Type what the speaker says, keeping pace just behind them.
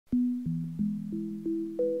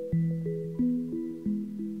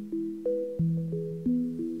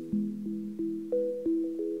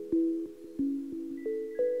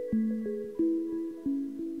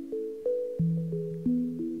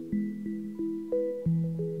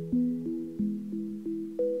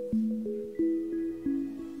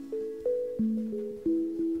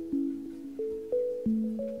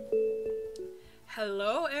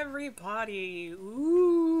everybody.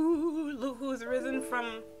 Ooh, look who's risen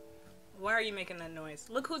from... Why are you making that noise?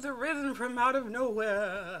 Look who's arisen from out of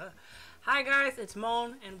nowhere. Hi guys, it's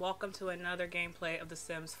Moan, and welcome to another gameplay of The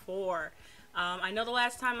Sims 4. I know the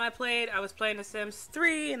last time I played, I was playing The Sims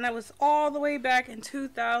 3, and that was all the way back in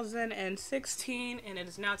 2016, and it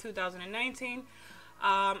is now 2019.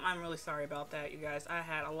 I'm really sorry about that, you guys. I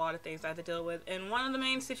had a lot of things I had to deal with, and one of the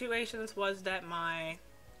main situations was that my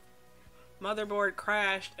motherboard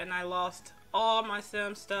crashed, and I lost all my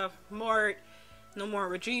Sim stuff. No more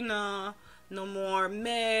Regina, no more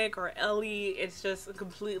Meg or Ellie. It's just a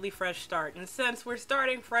completely fresh start. And since we're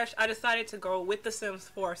starting fresh, I decided to go with The Sims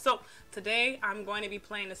 4. So today I'm going to be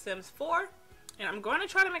playing The Sims 4, and I'm going to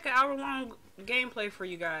try to make an hour-long gameplay for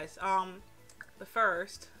you guys. But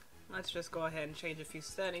first, let's just go ahead and change a few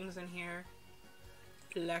settings in here.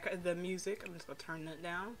 Like the music, I'm just gonna turn that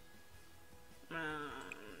down.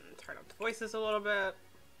 Turn up the voices a little bit.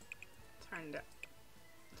 Turn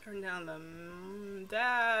down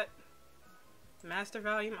that master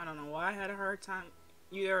volume. I don't know why I had a hard time.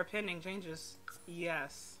 You are pending changes.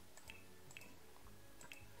 Yes.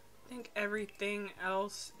 I think everything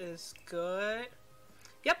else is good.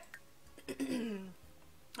 Yep.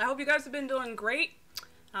 I hope you guys have been doing great.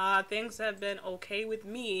 Things have been okay with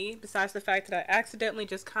me, besides the fact that I accidentally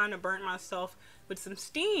just kind of burnt myself with some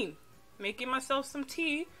steam. Making myself some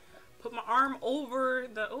tea. Put my arm over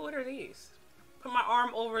the... Oh, what are these? Put my arm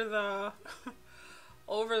over the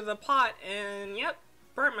over the pot, and yep,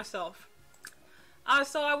 burnt myself.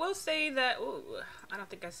 So I will say that, ooh, I don't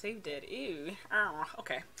think I saved it. Ew. Oh,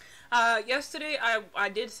 okay. Yesterday I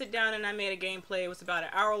did sit down and I made a gameplay. It was about an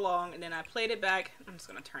hour long, and then I played it back. I'm just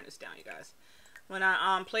gonna turn this down, you guys. When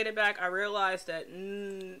I played it back, I realized that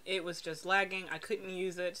it was just lagging. I couldn't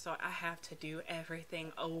use it, so I have to do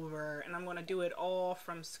everything over. And I'm going to do it all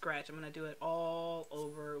from scratch. I'm going to do it all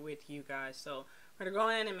over with you guys. So we're going to go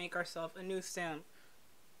in and make ourselves a new sim.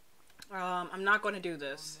 I'm not going to do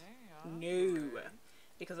this. No.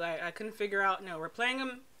 Because I couldn't figure out. No, we're playing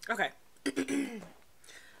them. Okay.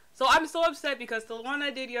 So I'm so upset because the one I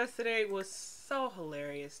did yesterday was so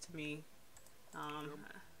hilarious to me. I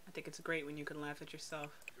think it's great when you can laugh at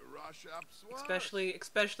yourself,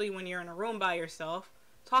 especially when you're in a room by yourself,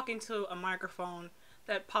 talking to a microphone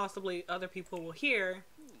that possibly other people will hear,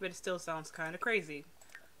 but it still sounds kind of crazy.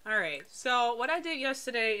 Alright, so what I did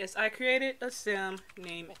yesterday is I created a sim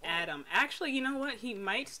named Adam. Actually, you know what? He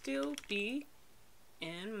might still be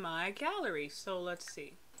in my gallery, so let's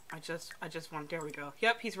see. I just want, there we go.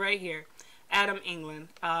 Yep, he's right here. Adam England.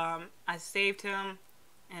 I saved him.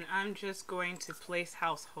 And I'm just going to place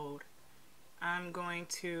household. I'm going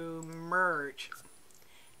to merge.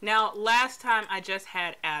 Now, last time I just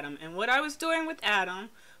had Adam. And what I was doing with Adam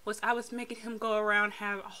was I was making him go around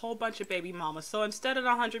have a whole bunch of baby mamas. So instead of the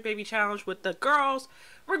 100 baby challenge with the girls,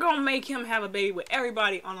 we're going to make him have a baby with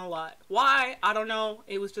everybody on a lot. Why? I don't know.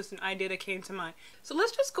 It was just an idea that came to mind. So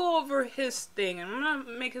let's just go over his thing. And I'm going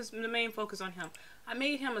to make the main focus on him. I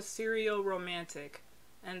made him a serial romantic.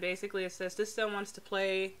 And basically it says this son wants to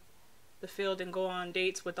play the field and go on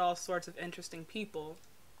dates with all sorts of interesting people.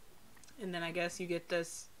 And then I guess you get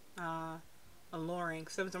this alluring.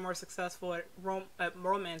 Sims are more successful at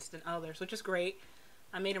romance than others, which is great.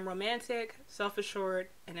 I made him romantic, self-assured,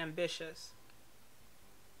 and ambitious.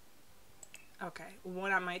 Okay,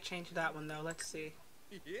 I might change that one though. Let's see.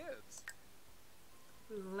 Yes.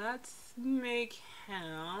 Let's make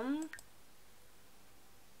him...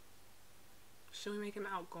 Should we make him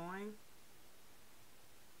outgoing?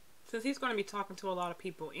 Since he's going to be talking to a lot of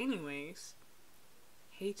people anyways.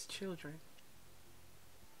 Hates children.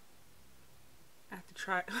 I have to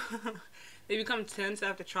try. They become tense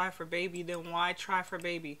after try for baby. Then why try for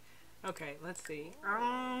baby? Okay, let's see. Okay,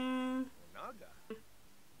 I'm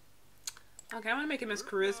going to make him as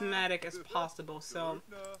charismatic as possible. So,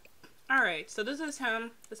 alright. So this is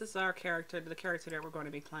him. This is our character. The character that we're going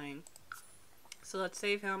to be playing. So let's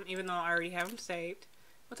save him, even though I already have him saved.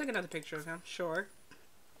 We'll take another picture of him, sure.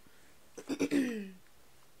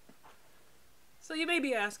 So you may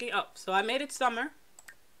be asking, oh, so I made it summer.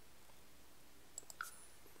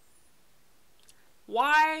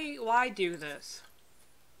 Why do this?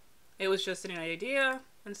 It was just an idea,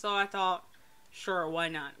 and so I thought, sure, why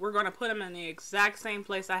not? We're going to put him in the exact same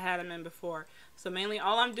place I had him in before. So mainly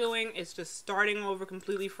all I'm doing is just starting over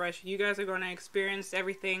completely fresh. You guys are going to experience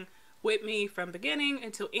everything with me from beginning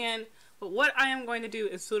until end. But what I am going to do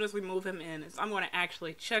as soon as we move him in is I'm going to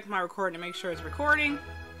actually check my recording to make sure it's recording.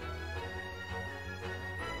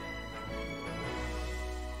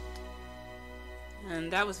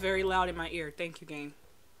 And that was very loud in my ear. Thank you, game.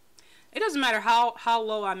 It doesn't matter how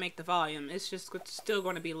low I make the volume. It's just still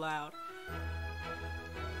going to be loud.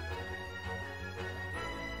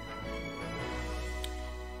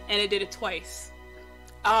 and it did it twice.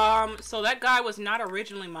 So that guy was not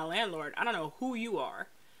originally my landlord. I don't know who you are.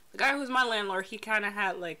 The guy who's my landlord, he kind of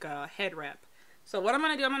had like a head wrap. So what I'm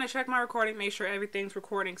going to do, I'm going to check my recording, make sure everything's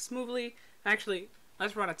recording smoothly. Actually,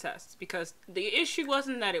 let's run a test, because the issue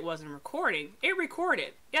wasn't that it wasn't recording. It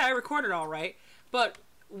recorded. Yeah, it recorded all right. But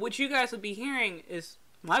what you guys would be hearing is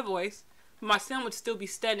my voice. My son would still be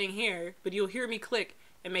standing here, but you'll hear me click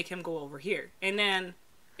and make him go over here. And then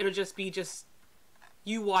it'll just be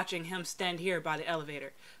you watching him stand here by the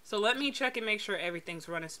elevator. So let me check and make sure everything's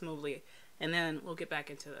running smoothly, and then we'll get back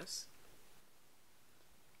into this.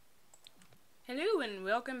 Hello and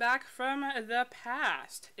welcome back from the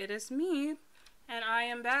past. It is me, and I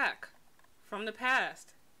am back from the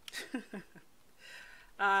past.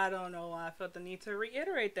 I don't know why I felt the need to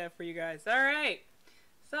reiterate that for you guys. Alright,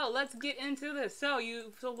 so let's get into this. So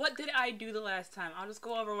what did I do the last time? I'll just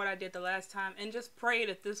go over what I did the last time and just pray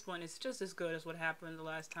that this one is just as good as what happened the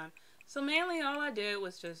last time. So mainly all I did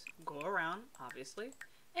was just go around, obviously,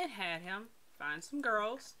 and had him find some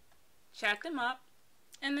girls, chat them up,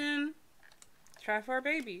 and then try for a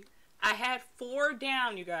baby. I had 4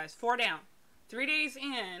 down, you guys. 4 down. 3 days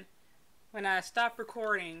in, when I stopped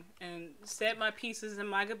recording and said my pieces and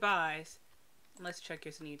my goodbyes. Let's check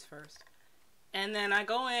his needs first. And then I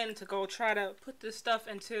go in to go try to put this stuff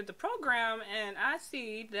into the program, and I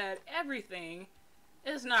see that everything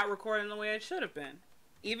is not recording the way it should have been.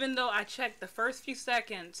 Even though I checked the first few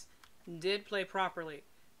seconds, did play properly.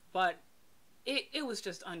 But it was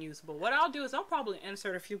just unusable. What I'll do is I'll probably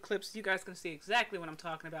insert a few clips so you guys can see exactly what I'm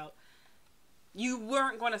talking about. You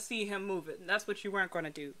weren't going to see him move it. That's what you weren't going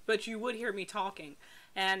to do. But you would hear me talking.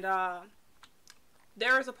 And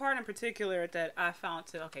there is a part in particular that I found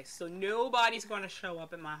okay, so nobody's going to show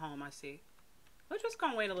up at my home, I see. We're just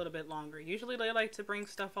going to wait a little bit longer. Usually they like to bring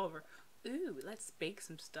stuff over. Ooh, let's bake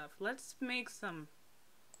some stuff. Let's make some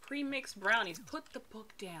pre-mixed brownies. Put the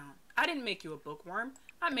book down. I didn't make you a bookworm.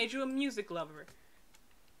 I made you a music lover.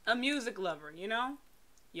 A music lover, you know?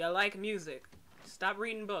 You like music. Stop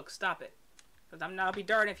reading books. Stop it. Because I'll be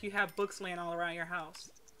darned if you have books laying all around your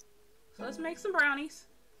house. So let's make some brownies.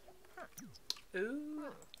 Ooh.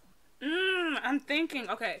 I'm thinking.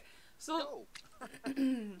 Okay. So,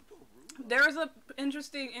 there was a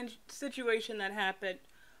interesting situation that happened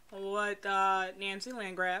with Nancy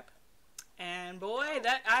Landgraf. And boy,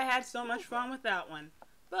 I had so much fun with that one.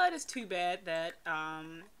 But it's too bad that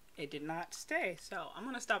it did not stay. So I'm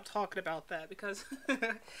going to stop talking about that because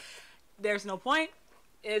there's no point.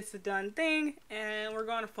 It's a done thing. And we're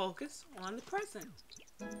going to focus on the present.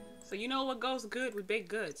 So you know what goes good with baked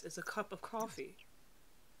goods? It's a cup of coffee.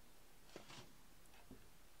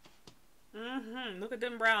 Look at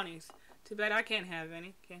them brownies. Too bad I can't have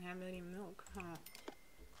any. Can't have any milk. Huh.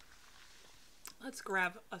 Let's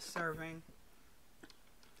grab a serving.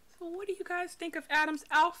 So what do you guys think of Adam's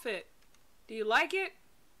outfit? Do you like it?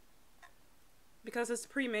 Because it's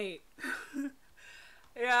pre-made.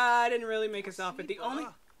 Yeah, I didn't really make his outfit. The only...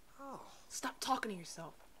 Stop talking to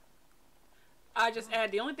yourself.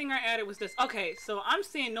 The only thing I added was this. Okay, so I'm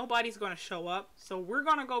seeing nobody's going to show up. So we're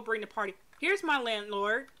going to go bring the party. Here's my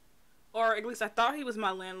landlord. Or at least I thought he was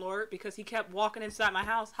my landlord because he kept walking inside my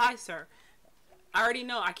house. Hi, sir. I already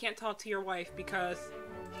know I can't talk to your wife because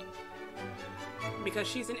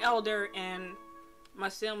she's an elder and my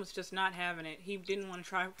son was just not having it. He didn't want to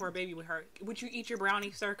try for a baby with her. Would you eat your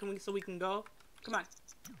brownie, sir? So we can go? Come on.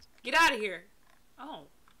 Get out of here. Oh,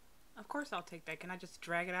 of course I'll take that. Can I just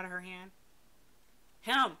drag it out of her hand?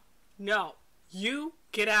 Him. No. You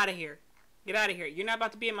get out of here. Get out of here. You're not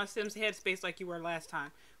about to be in my Sim's headspace like you were last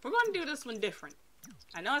time. We're going to do this one different.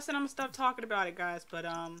 I know I said I'm going to stop talking about it, guys, but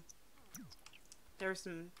there's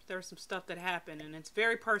some stuff that happened, and it's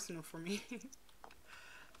very personal for me.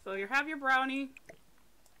 So you have your brownie,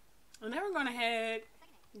 and then we're going to head...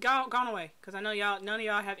 Gone away, because I know none of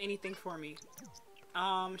y'all have anything for me.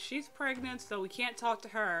 She's pregnant, so we can't talk to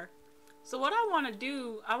her. So what I want to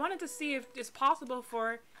do, I wanted to see if it's possible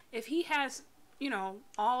if he has, you know,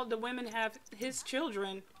 all the women have his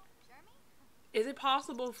children. Is it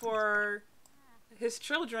possible for his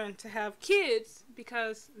children to have kids?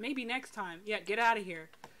 Because maybe next time. Yeah, get out of here.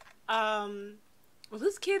 Will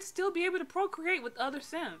his kids still be able to procreate with other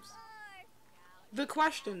Sims? The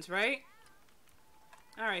questions, right?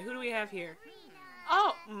 Alright, who do we have here?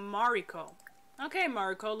 Oh, Mariko. Okay,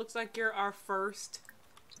 Mariko, looks like you're our first...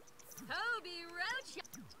 I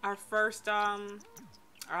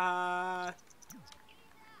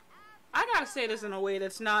gotta say this in a way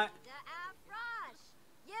that's not...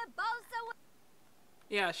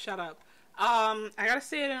 Yeah, shut up. I gotta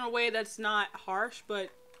say it in a way that's not harsh, but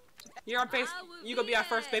you're gonna be our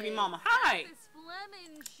first baby mama. Hi!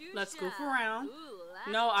 Let's goof around.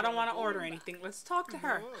 No, I don't want to order anything. Let's talk to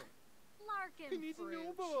her.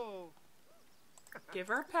 Give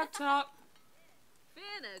her a pep talk.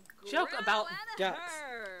 Joke about ducks.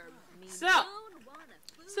 So,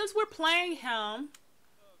 since we're playing him,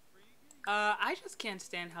 I just can't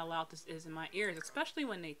stand how loud this is in my ears, especially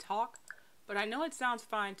when they talk. But I know it sounds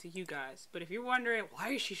fine to you guys. But if you're wondering, why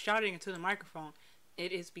is she shouting into the microphone?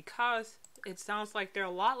 It is because it sounds like they're a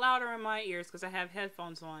lot louder in my ears because I have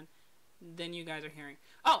headphones on than you guys are hearing.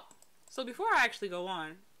 Oh, so before I actually go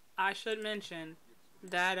on, I should mention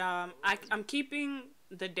that I'm keeping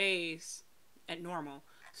the days at normal.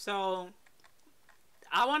 So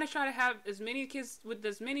I want to try to have as many kids with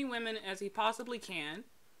as many women as he possibly can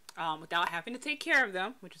without having to take care of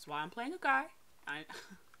them, which is why I'm playing a guy.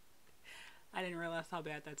 I didn't realize how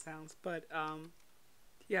bad that sounds, but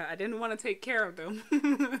yeah, I didn't want to take care of them.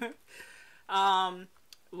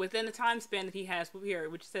 Within the time span that he has here,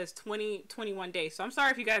 which says 21 days. So I'm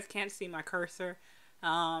sorry if you guys can't see my cursor.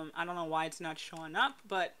 I don't know why it's not showing up,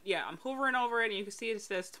 but yeah, I'm hovering over it and you can see it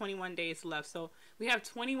says 21 days left. So we have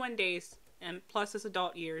 21 days and plus his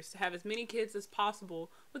adult years to have as many kids as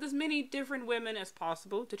possible with as many different women as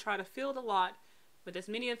possible to try to fill the lot with as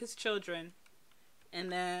many of his children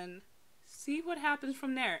and then see what happens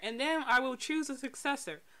from there. And then I will choose a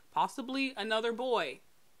successor, possibly another boy,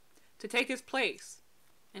 to take his place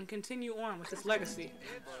and continue on with his legacy.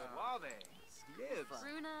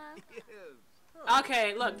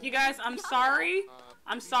 Okay, look, you guys, I'm sorry.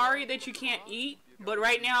 I'm sorry that you can't eat, but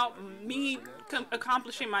right now, me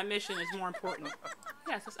accomplishing my mission is more important.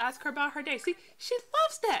 Yes, let's ask her about her day. See, she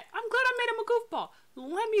loves that. I'm glad I made him a goofball.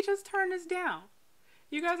 Let me just turn this down.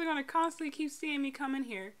 You guys are going to constantly keep seeing me come in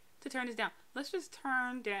here to turn this down. Let's just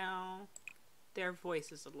turn down their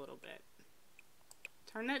voices a little bit.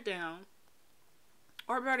 Turn that down.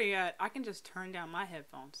 Or better yet, I can just turn down my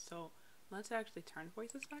headphones. So let's actually turn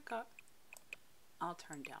voices back up. I'll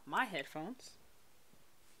turn down my headphones.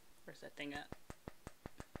 Where's that thing at?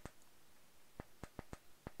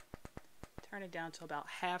 Turn it down to about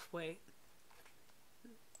halfway.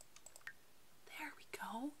 There we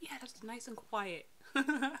go. Yeah, that's nice and quiet.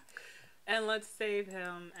 And let's save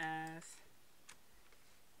him as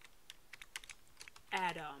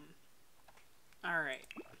Adam. Alright.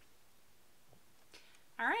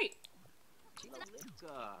 Alright.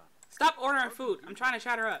 Stop ordering food. I'm trying to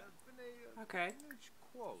chat her up. Okay.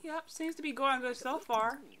 Yep, seems to be going good so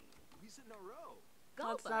far.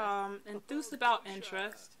 Let's enthuse about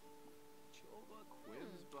interest.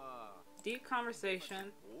 Deep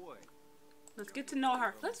conversation. Let's get to know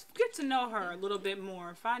her. Let's get to know her a little bit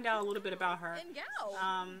more. Find out a little bit about her.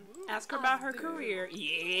 Ask her about her career.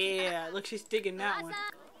 Yeah, look, she's digging that one.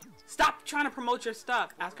 Stop trying to promote your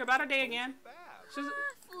stuff. Ask her about her day again. She's,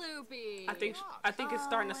 I think it's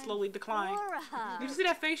starting to slowly decline. Did you see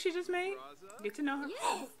that face she just made? Get to know her.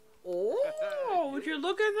 Oh, would you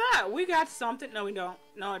look at that? We got something. No, we don't.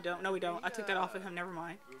 No, I don't. No, we don't. I took that off of him. Never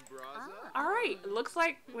mind. All right. Looks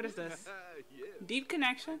like, what is this? Deep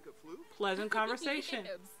connection. Pleasant conversation.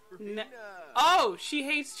 Oh, she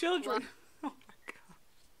hates children. Oh my god.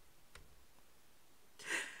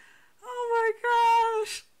 Oh my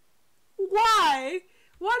gosh. Why?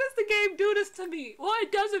 Why does the game do this to me? Well,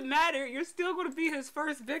 it doesn't matter. You're still going to be his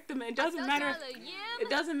first victim. It doesn't matter.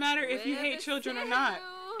 It doesn't matter if you hate children or not.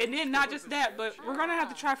 And then not just that, but we're going to have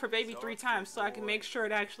to try for baby 3 times so I can make sure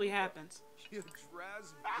it actually happens.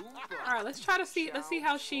 All right, let's try to see. Let's see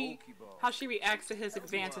how she reacts to his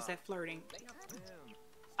advances at flirting.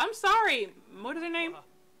 I'm sorry. What is her name?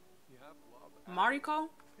 Mariko?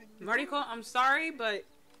 Mariko, I'm sorry, but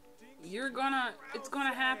it's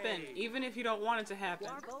gonna happen, even if you don't want it to happen.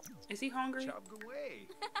 Is he hungry?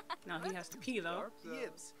 No, he has to pee though.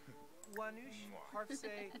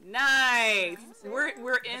 Nice!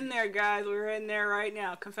 We're in there, guys. We're in there right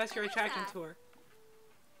now. Confess your attraction to her.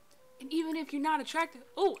 And even if you're not attracted,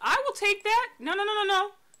 oh, I will take that.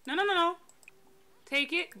 No.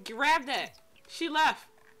 Take it. Grab that. She left.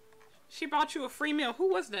 She brought you a free meal.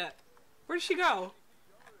 Who was that? Where did she go?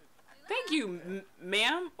 Thank you,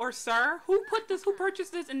 ma'am or sir. Who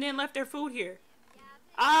purchased this and then left their food here?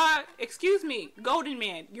 Excuse me, Golden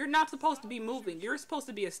Man. You're not supposed to be moving. You're supposed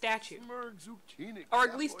to be a statue. Or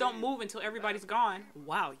at least don't move until everybody's gone.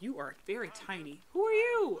 Wow, you are very tiny. Who are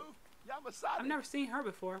you? I've never seen her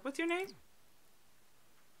before. What's your name?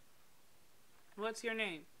 What's your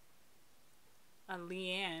name?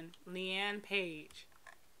 Leanne. Leanne Page.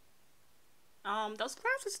 Those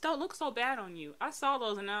glasses don't look so bad on you. I saw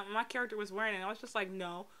those and my character was wearing it and I was just like,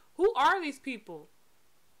 no. Who are these people?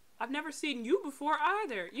 I've never seen you before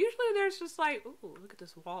either. Usually there's just like, ooh, look at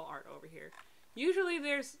this wall art over here. Usually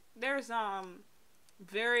very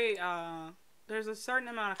there's a certain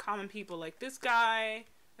amount of common people. Like this guy,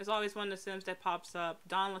 there's always one of the Sims that pops up.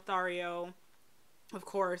 Don Lothario, of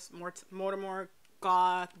course, Mortimer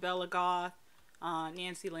Goth, Bella Goth,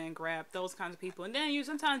 Nancy Landgraf, those kinds of people. And then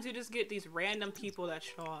sometimes you just get these random people that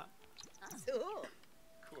show up.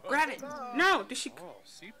 Grab it! No, did she?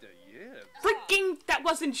 Freaking! That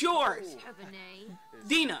wasn't yours.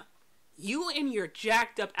 Dina, you in your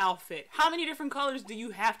jacked up outfit. How many different colors do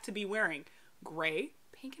you have to be wearing? Gray,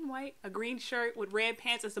 pink and white, a green shirt with red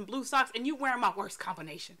pants and some blue socks, and you wearing my worst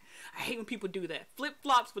combination. I hate when people do that.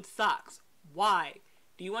 Flip-flops with socks. Why?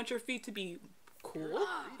 Do you want your feet to be cool,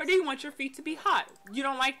 or do you want your feet to be hot? You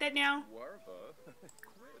don't like that now?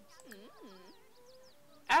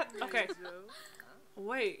 Okay.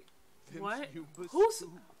 Wait. What?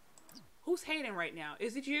 Who's hating right now?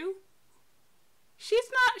 Is it you? She's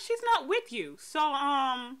not with you. So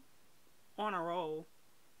on a roll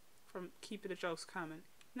from keeping the jokes coming.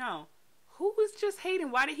 No. Who was just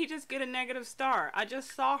hating? Why did he just get a negative star? I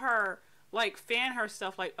just saw her like fan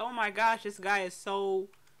herself like, oh my gosh, this guy is so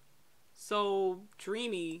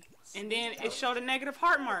dreamy, and then it showed a negative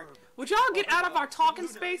heart mark. Would y'all get out of our talking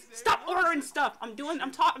space? Stop ordering stuff. I'm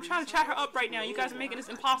trying to chat her up right now. You guys are making this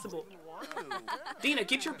impossible. Dina,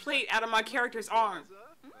 get your plate out of my character's arm.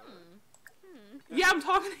 Yeah, I'm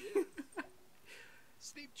talking to you.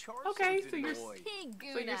 Okay, so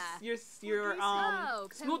you're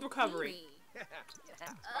smooth recovery.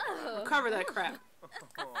 Recover that crap.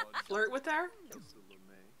 Flirt with her?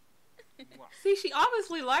 See, she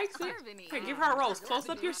obviously likes it. Okay, give her a rose. Close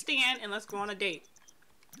up your stand and let's go on a date.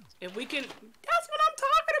 If we can... That's what I'm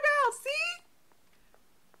talking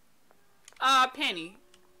about, see? Penny.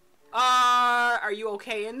 Are you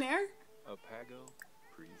okay in there?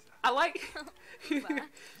 I like...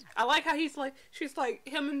 I like how she's like,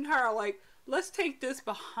 him and her are like, let's take this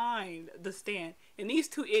behind the stand. And these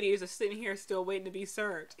two idiots are sitting here still waiting to be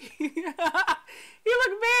served. You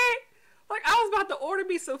look mad. Like, I was about to order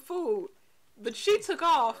me some food, but she took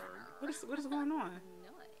off. What is going on?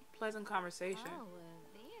 Pleasant conversation.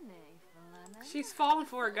 She's falling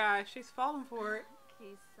for it, guys. She's falling for it.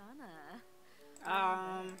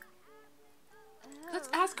 Let's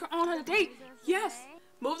ask her on a date. Yes.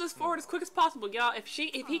 Move this forward as quick as possible, y'all. If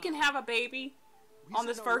he can have a baby on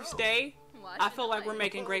this first day, I feel like we're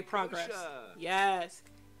making great progress. Yes.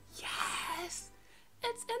 Yes.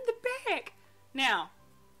 It's in the bag. Now,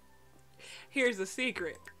 here's the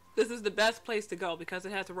secret. This is the best place to go because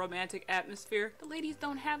it has a romantic atmosphere. The ladies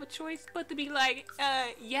don't have a choice but to be like,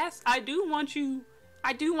 yes, I do want to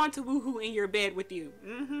woohoo in your bed with you.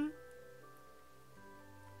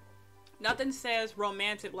 Nothing says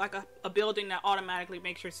romantic like a building that automatically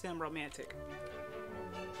makes your sim romantic.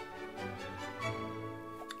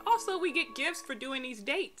 Also, we get gifts for doing these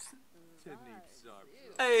dates.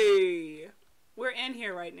 Hey, we're in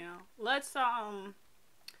here right now. Let's, now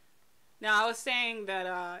I was saying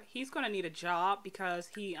that, he's gonna need a job because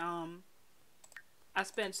I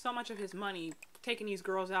spent so much of his money taking these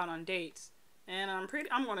girls out on dates. And I'm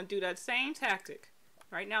gonna do that same tactic.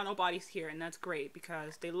 Right now, nobody's here, and that's great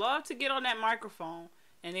because they love to get on that microphone,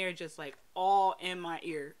 and they're just like all in my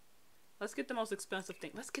ear. Let's get the most expensive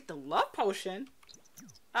thing. Let's get the love potion.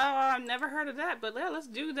 Oh, I've never heard of that, but yeah, let's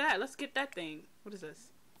do that. Let's get that thing. What is this?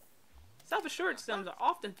 Self-assured sims are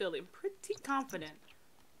often feeling pretty confident.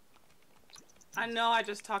 I know I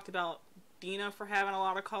just talked about Dina for having a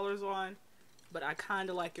lot of colors on, but I kind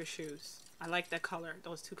of like your shoes. I like that color,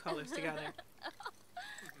 those two colors together.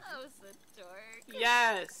 Oh, so dork.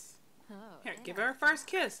 Yes. Here, give her a first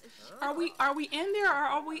kiss. Are we in there or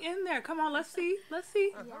are we in there? Come on, let's see. Let's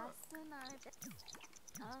see.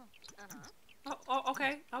 Oh,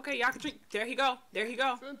 okay. Okay, y'all can drink. There he go. There he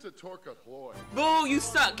go. Boo, you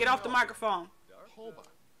suck. Get off the microphone.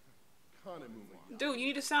 Dude, you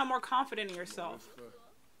need to sound more confident in yourself.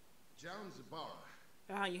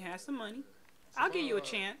 You have some money. I'll give you a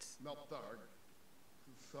chance.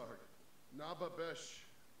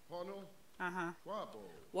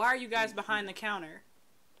 Why are you guys behind the counter?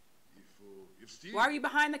 Why are you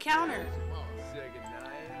behind the counter?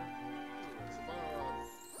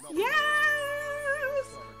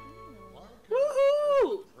 Yes!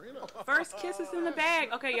 Woohoo! First kiss is in the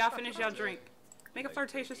bag. Okay, y'all finish y'all drink. Make a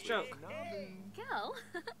flirtatious joke. Go.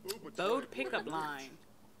 Third pickup line.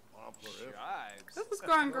 This is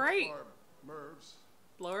going great.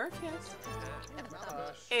 Blow her a kiss.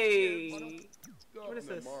 Hey. What is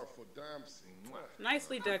this?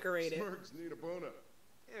 Nicely decorated.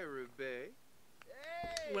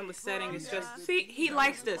 when the setting is just... See, he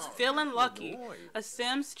likes this. Feeling lucky. A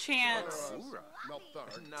Sim's chance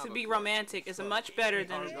to be romantic is much better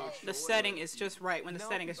than the setting is just right. When the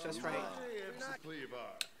setting is just right.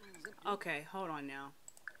 Okay, hold on now.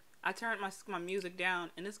 I turned my music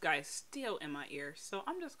down, and this guy is still in my ear. So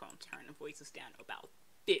I'm just going to turn the voices down to about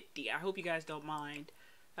 50. I hope you guys don't mind.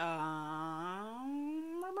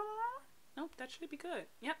 Nope, that should be good.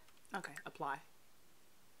 Yep. Okay, apply.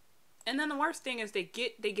 And then the worst thing is they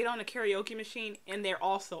get on the karaoke machine and they're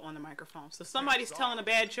also on the microphone. So somebody's telling a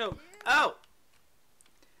bad joke. Oh!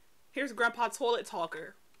 Here's Grandpa Toilet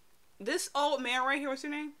Talker. This old man right here, what's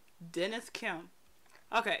your name? Dennis Kim.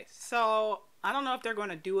 Okay, so I don't know if they're going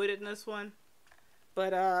to do it in this one.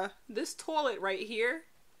 But this toilet right here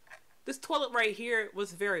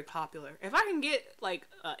was very popular. If I can get like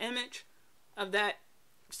an image of that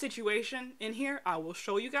situation in here, I will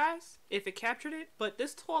show you guys if it captured it. But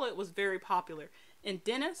this toilet was very popular. And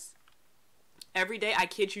Dennis, every day, I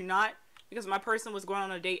kid you not, because my person was going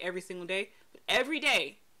on a date every single day, but every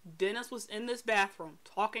day Dennis was in this bathroom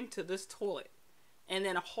talking to this toilet. And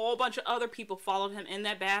then a whole bunch of other people followed him in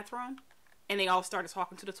that bathroom, and they all started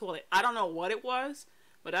talking to the toilet. I don't know what it was,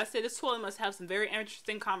 but I said this toilet must have some very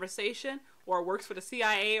interesting conversation, or it works for the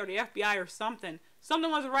CIA or the FBI or something.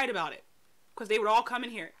 Something wasn't right about it. Because they would all come in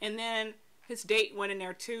here. And then his date went in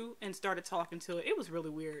there too and started talking to it. It was really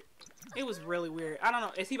weird. It was really weird. I don't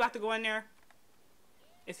know. Is he about to go in there?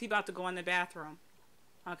 Is he about to go in the bathroom?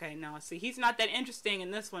 Okay, no. See, he's not that interesting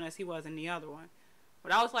in this one as he was in the other one.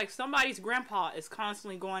 But I was like, somebody's grandpa is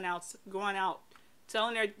constantly going out,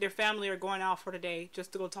 telling their family are going out for the day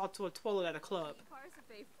just to go talk to a toilet at a club.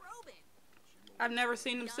 I've never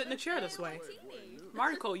seen him sit in a chair this way.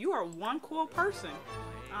 Marco, you are one cool person.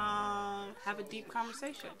 Have a deep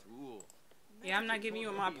conversation. Yeah, I'm not giving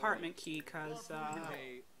you my apartment key because,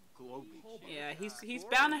 yeah, he's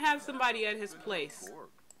bound to have somebody at his place.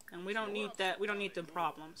 And we don't need that. We don't need them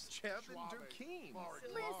problems.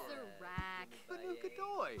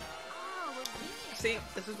 See,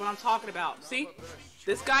 this is what I'm talking about. See?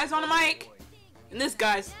 This guy's on the mic. And this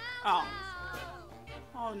guy's... Oh.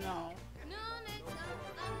 Oh, no.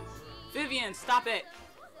 Vivian, stop it.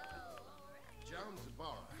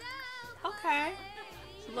 Okay.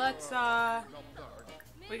 Let's,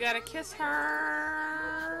 we gotta kiss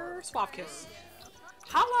her. Swap kiss.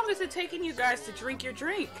 How long is it taking you guys to drink your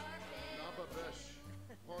drink?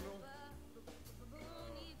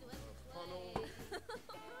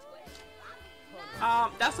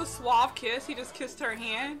 That's a suave kiss. He just kissed her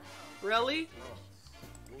hand. Really?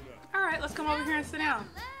 Alright, let's come over here and sit down.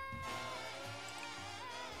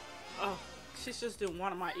 Oh, she's just doing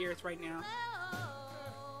one of my ears right now.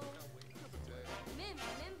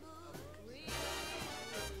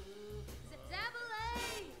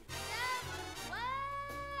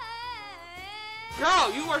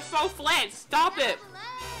 Girl, you are so flat. Stop it.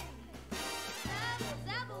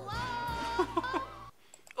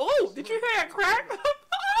 Oh, did you hear that crack?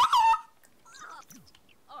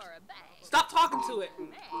 Stop talking to it.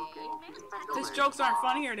 His jokes aren't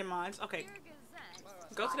funnier than mine. Okay.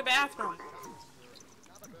 Go to the bathroom.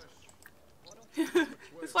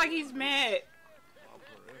 It's like he's mad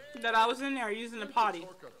that I was in there using the potty.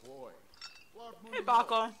 Hey,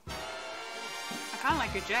 Baco. I kind of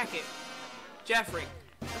like your jacket. Jeffrey.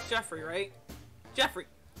 That's Jeffrey, right? Jeffrey.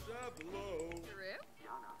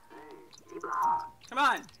 Come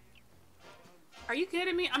on. Are you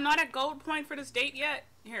kidding me? I'm not at gold point for this date yet.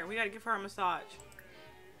 Here, we gotta give her a massage.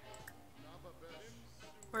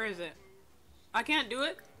 Where is it? I can't do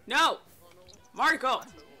it? No! Marco!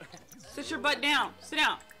 Sit your butt down. Sit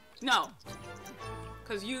down. No.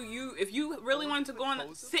 Cause if you really wanted to go on the...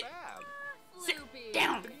 Sit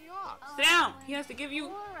down. Sit down. He has to give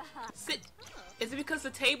you... Sit. Is it because the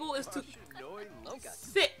table is too...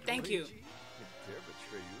 Sit. Thank you.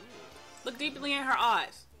 Look deeply in her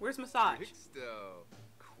eyes. Where's massage?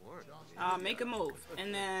 Make a move.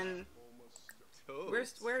 And then...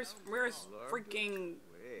 Where's freaking...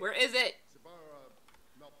 Where is it?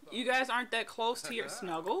 You guys aren't that close to your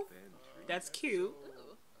snuggle. That's cute.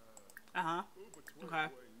 Uh-huh. Okay.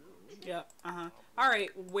 Yep. Uh-huh. Alright,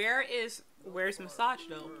 where's massage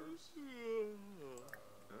though?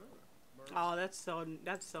 Oh, that's so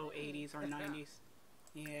 80s or 90s.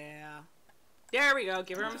 Yeah. There we go.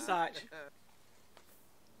 Give her a massage.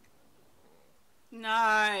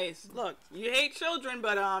 Nice. Look, you hate children,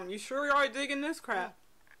 but you sure are digging this crap.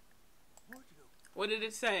 What did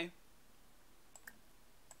it say?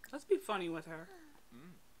 Let's be funny with her.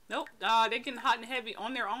 Nope. They getting hot and heavy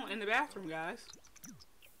on their own in the bathroom, guys.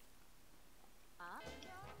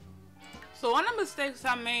 So one of the mistakes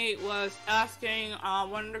I made was asking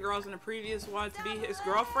one of the girls in the previous one to be his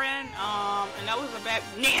girlfriend, and that was a bad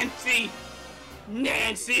Nancy.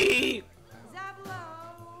 Nancy.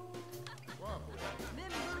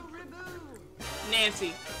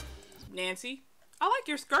 Nancy. Nancy. I like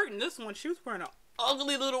your skirt in this one. She was wearing an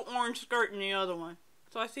ugly little orange skirt in the other one.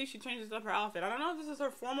 So I see she changes up her outfit. I don't know if this is her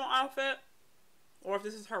formal outfit or if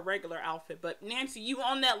this is her regular outfit, but Nancy, you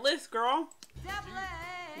on that list, girl.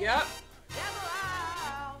 Yep.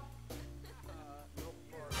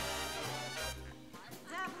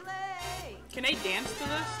 Can they dance to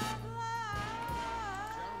this?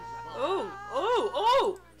 Oh, oh,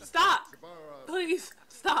 oh! Stop! Please,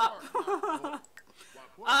 stop.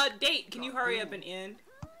 Date, can you hurry up and end?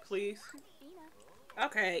 Please.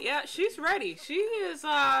 Okay, yeah, she's ready. She is,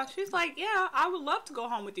 she's like, yeah, I would love to go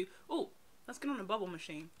home with you. Oh, let's get on the bubble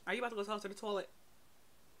machine. Are you about to go to the toilet?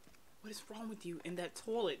 What is wrong with you in that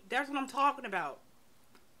toilet? That's what I'm talking about.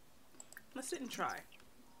 Let's sit and try.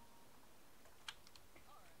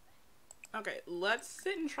 Okay, let's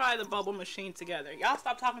sit and try the bubble machine together. Y'all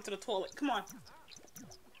stop talking to the toilet. Come on.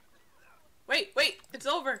 Wait, it's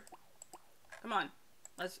over. Come on.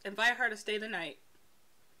 Let's invite her to stay the night.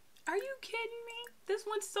 Are you kidding me? This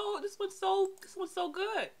one's so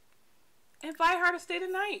good. Invite her to stay the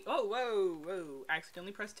night. Oh, whoa.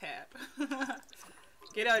 Accidentally pressed tab.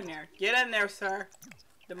 Get in there. Get in there, sir.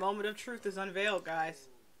 The moment of truth is unveiled, guys.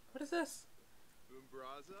 What is this?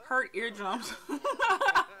 Hurt eardrums.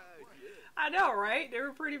 I know, right? They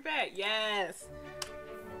were pretty bad. Yes.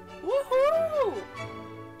 Woohoo!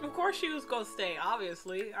 Of course she was gonna stay,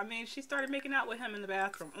 obviously. I mean, she started making out with him in the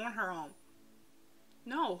bathroom on her own.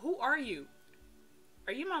 No, who are you?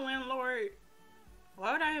 Are you my landlord?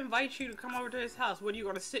 Why would I invite you to come over to his house? What, are you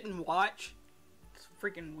gonna sit and watch? It's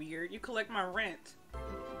freaking weird. You collect my rent.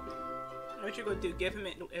 What you gonna do? Give him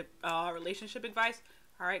relationship advice?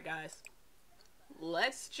 Alright, guys.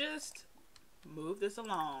 Let's just move this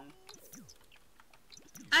along.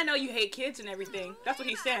 I know you hate kids and everything. That's what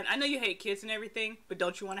he's saying. I know you hate kids and everything, but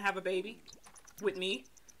don't you want to have a baby with me?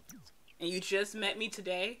 And you just met me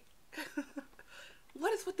today?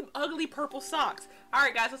 What is with them ugly purple socks?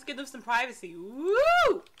 Alright, guys, let's give them some privacy.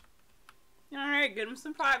 Woo! Alright, give them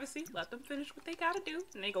some privacy. Let them finish what they gotta do.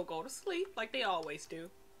 And they go to sleep like they always do.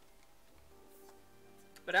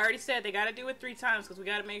 But I already said they gotta do it 3 times because we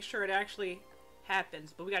gotta make sure it actually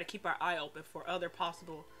happens. But we gotta keep our eye open for other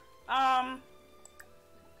possible...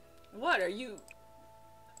 What are you?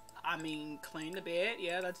 I mean, claim the bed.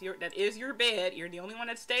 Yeah, that is your bed. You're the only one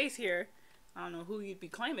that stays here. I don't know who you'd be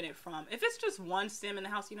claiming it from. If it's just one sim in the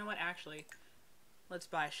house, you know what? Actually, let's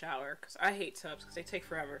buy a shower because I hate tubs because they take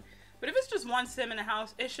forever. But if it's just one sim in the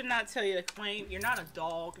house, it should not tell you to claim. You're not a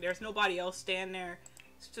dog. There's nobody else staying there.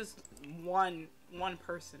 It's just one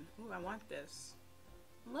person. Ooh, I want this.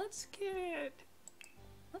 Let's get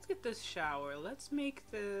this shower. Let's make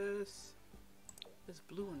this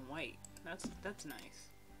blue and white. That's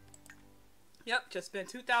nice. Yep, just spent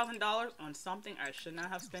 $2,000 on something I should not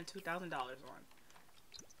have spent $2,000 on.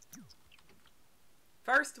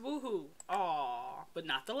 First woohoo. Aww, but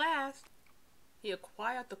not the last. He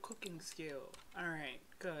acquired the cooking skill. Alright,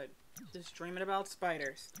 good. Just dreaming about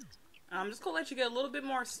spiders. I'm just gonna let you get a little bit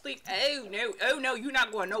more sleep. Oh no, you're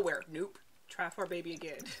not going nowhere. Nope. Try for baby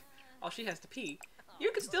again. Oh, she has to pee.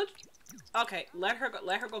 You can still... Okay, let her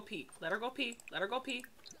go pee. Let her go pee. Let her go pee.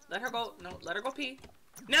 Let her go... No, let her go pee.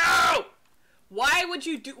 No! Why would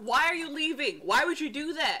you do... Why are you leaving? Why would you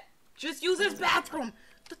do that? Just use this bathroom.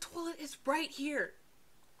 The toilet is right here.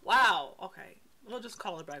 Wow. Okay. We'll just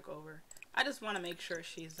call her back over. I just want to make sure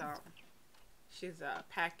she's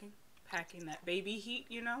packing that baby heat,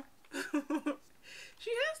 you know? She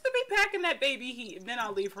has to be packing that baby heat, and then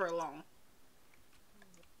I'll leave her alone.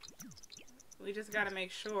 We just gotta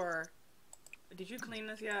make sure. Did you clean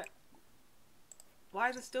this yet? Why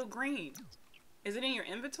is it still green? Is it in your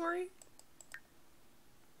inventory?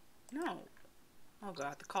 No. Oh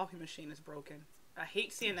god, the coffee machine is broken. I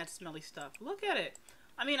hate seeing that smelly stuff. Look at it.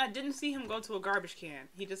 I mean, I didn't see him go to a garbage can.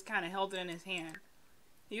 He just kind of held it in his hand.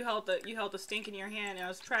 You held the stink in your hand and it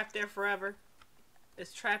was trapped there forever.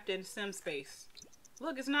 It's trapped in sim space.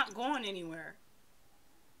 Look, it's not going anywhere.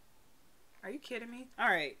 Are you kidding me?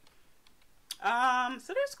 Alright.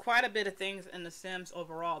 So there's quite a bit of things in The Sims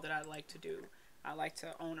overall that I like to do. I like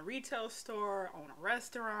to own a retail store, own a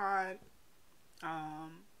restaurant.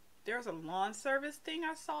 There's a lawn service thing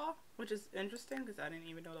I saw, which is interesting because I didn't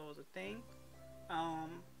even know that was a thing.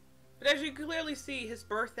 But as you clearly see, his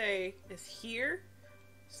birthday is here,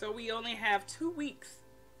 so we only have 2 weeks.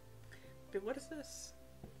 But what is this?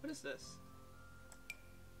 What is this?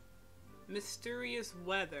 Mysterious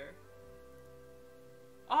weather.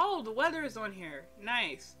 Oh, the weather is on here.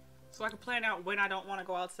 Nice. So I can plan out when I don't want to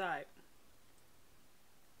go outside.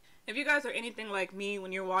 If you guys are anything like me,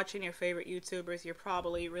 when you're watching your favorite YouTubers, you're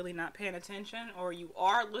probably really not paying attention, or you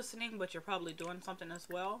are listening, but you're probably doing something as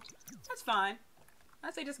well. That's fine.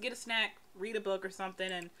 I say just get a snack, read a book or something,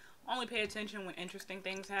 and only pay attention when interesting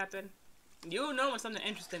things happen. You'll know when something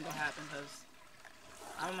interesting will happen, because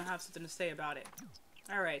I'm going to have something to say about it.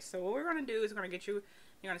 Alright, so what we're going to do is we're going to get you,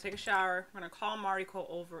 you're going to take a shower. We're going to call Mariko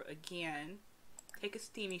over again. Take a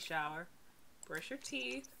steamy shower. Brush your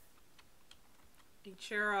teeth.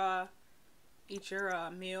 Eat your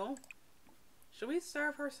meal. Should we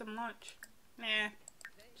serve her some lunch? Nah.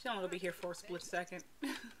 She's only gonna be here for a split second.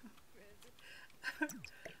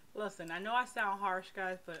 Listen, I know I sound harsh,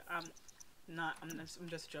 guys, but I'm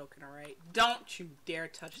just joking, alright? Don't you dare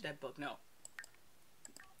touch that book. No.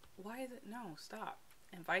 Why is it? No, stop.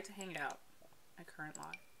 Invite to hang out. At current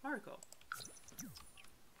live. Mariko.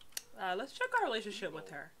 Let's check our relationship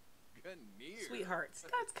with her. Sweethearts.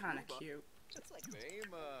 That's kind of cute.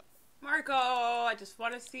 Mariko, I just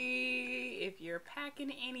want to see if you're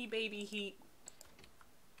packing any baby heat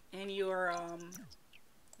in your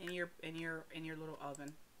little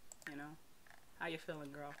oven. You know, how you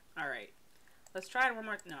feeling, girl? All right, let's try it one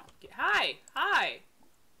more. No, hi,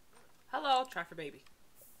 hello. Try for baby.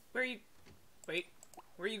 Where are you? Wait,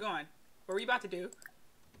 where are you going? What were you about to do?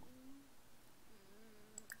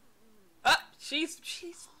 She's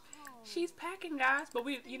packing, guys. But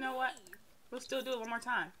you know what? We'll still do it one more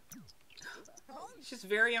time. She's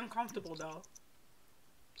very uncomfortable, though.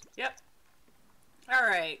 Yep.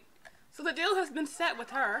 Alright. So the deal has been set with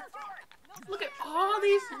her. Look at all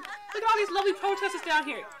these lovely protesters down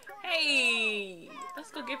here. Hey!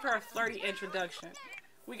 Let's go give her a flirty introduction.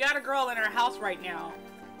 We got a girl in our house right now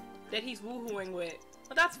that he's woohooing with.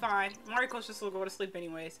 But that's fine. Mariko's just gonna go to sleep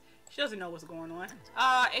anyways. She doesn't know what's going on.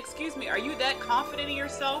 Excuse me, are you that confident in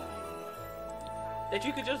yourself that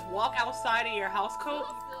you could just walk outside in your house coat?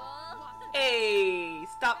 Hey,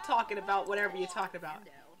 stop talking about whatever you're talking about.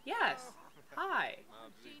 Yes. Hi.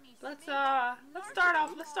 Let's start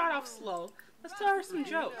off slow. Let's tell her some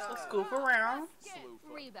jokes. Let's goof around.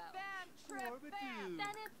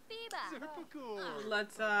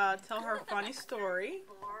 Let's tell her a funny story.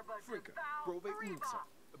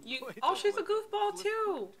 Oh, she's a goofball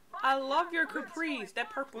too. I love your capris. That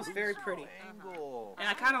purple is very pretty. And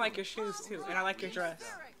I kind of like your shoes too. And I like your dress.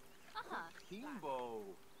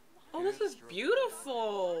 Oh, this is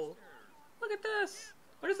beautiful. Look at this.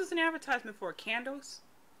 What is this an advertisement for? Candles?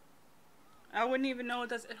 I wouldn't even know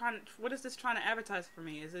what is this trying to advertise for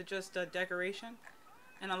me? Is it just a decoration?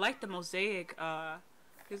 And I like the mosaic,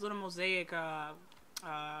 these little mosaic,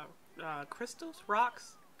 crystals?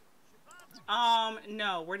 Rocks?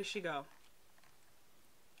 No. Where did she go?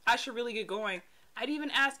 I should really get going. I'd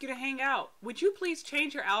even ask you to hang out. Would you please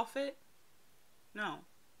change your outfit? No.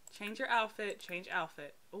 Change your outfit. Change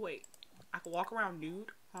outfit. Oh, wait. I can walk around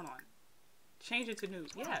nude? Hold on. Change it to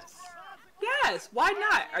nude. Yes. Yes! Why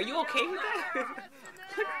not? Are you okay with that?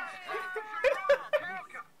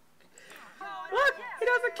 Look! He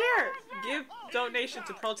doesn't care. Give donation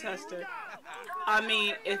to protester. I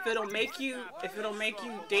mean, if it'll make you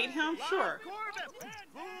date him, sure.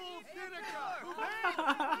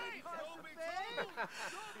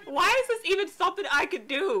 Why is this even something I could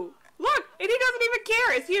do? Look, and he doesn't even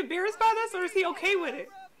care. Is he embarrassed by this or is he okay with it?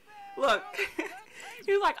 Look,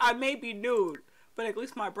 he's like, I may be nude, but at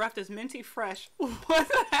least my breath is minty fresh. What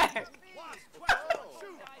the heck?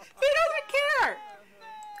 He doesn't care.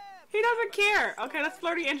 He doesn't care. Okay, let's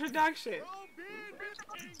flirty introduction.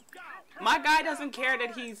 My guy doesn't care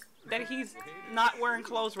that he's not wearing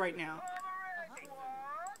clothes right now.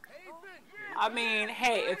 I mean,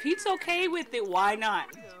 hey, if he's okay with it, why not?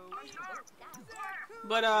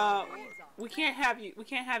 But we can't have you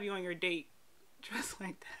on your date dressed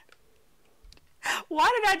like that. Why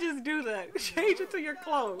did I just do that? Change it to your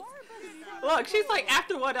clothes. Look, she's like,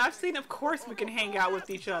 after what I've seen, of course we can hang out with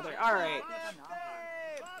each other. All right.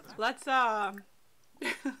 Let's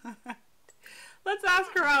let's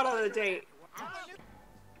ask her out on a date.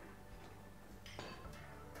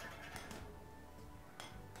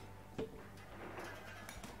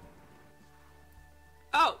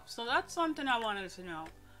 Oh, so that's something I wanted to know.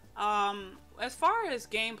 As far as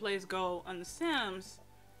gameplays go on The Sims,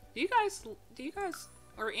 do you guys,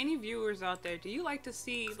 or any viewers out there, do you like to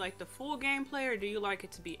see like the full gameplay, or do you like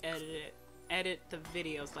it to be edited? Edit the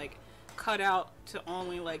videos, like cut out to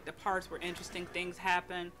only like the parts where interesting things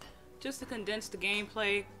happen, just to condense the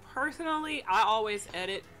gameplay. Personally, I always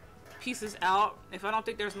edit pieces out if I don't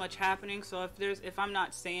think there's much happening. So if I'm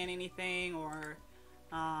not saying anything, or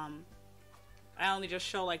I only just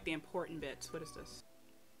show like the important bits. What is this?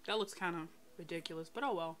 That looks kind of ridiculous, but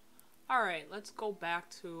oh well. All right, let's go back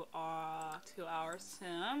to our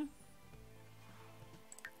sim.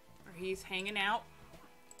 Where he's hanging out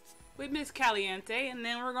with Miss Caliente, and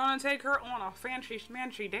then we're gonna take her on a fancy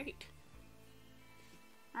schmancy date.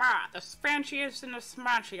 The fanciest and the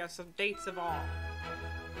smashiest of dates of all.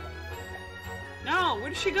 No, where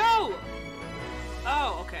did she go?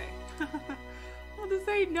 Oh, okay. Well, to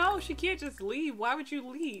say no, she can't just leave. Why would you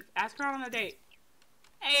leave? Ask her out on a date.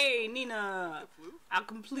 Hey, Nina, I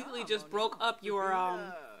completely just broke up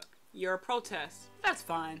your protest. That's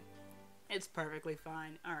fine. It's perfectly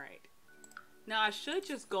fine. All right. Now I should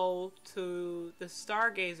just go to the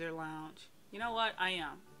Stargazer Lounge. You know what? I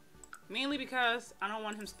am. Mainly because I don't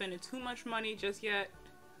want him spending too much money just yet.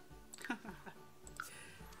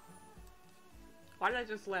 Why did I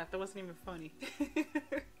just laugh? That wasn't even funny.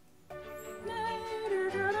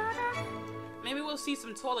 Maybe we'll see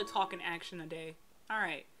some toilet talking action today.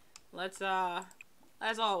 Alright. Let's,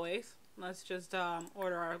 as always, let's just,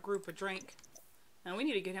 order our group a drink. And we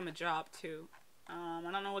need to get him a job, too. I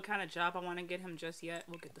don't know what kind of job I want to get him just yet.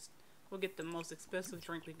 We'll get the most expensive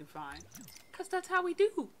drink we can find. Cause that's how we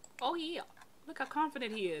do. Oh yeah. Look how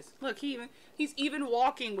confident he is. Look, he's even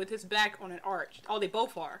walking with his back on an arch. Oh, they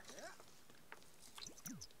both are.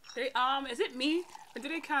 They, is it me? Or do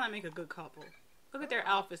they kind of make a good couple? Look at their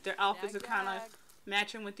outfits. Their outfits are kind of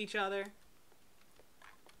matching with each other.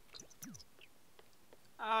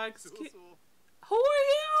 Excuse... Who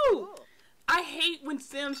are you? I hate when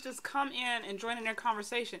Sims just come in and join in their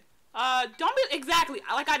conversation. Don't be... Exactly.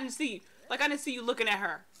 Like I didn't see you. Like I didn't see you looking at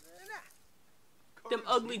her. Them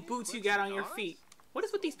ugly boots you got on your feet. What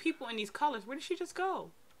is with these people in these colors? Where did she just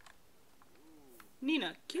go?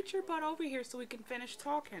 Nina, get your butt over here so we can finish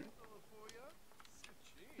talking.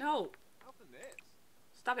 No.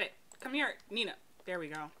 Stop it. Come here, Nina. There we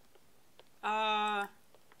go.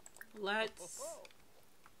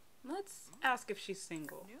 Let's ask if she's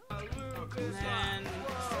single. And then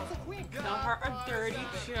tell her a dirty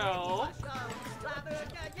joke.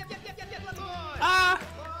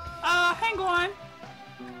 Hang on.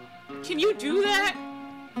 Can you do that?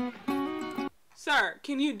 Sir,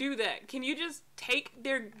 can you do that? Can you just take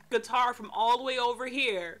their guitar from all the way over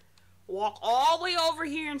here, walk all the way over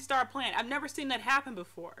here and start playing? I've never seen that happen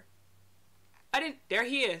before. There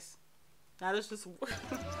he is. Now let's just,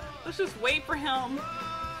 let's just wait for him.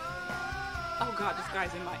 Oh God, this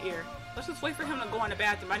guy's in my ear. Let's just wait for him to go in the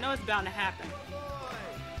bathroom. I know it's bound to happen.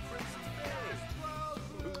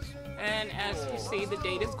 And as you see, the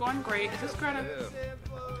date is going great. Is this gonna...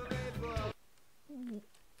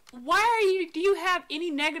 Why do you have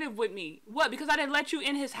any negative with me? What, because I didn't let you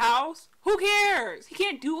in his house? Who cares? He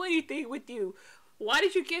can't do anything with you. Why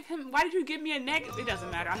did you give me a negative? It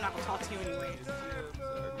doesn't matter. I'm not gonna talk to you anyway.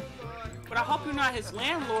 But I hope you're not his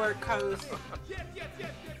landlord, cause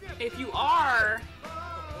if you are,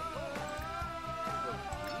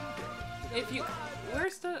 if you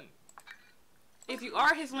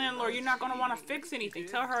are his landlord, you're not gonna want to fix anything.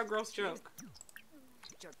 Tell her a gross joke.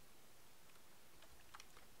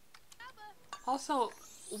 Also,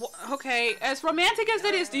 okay, as romantic as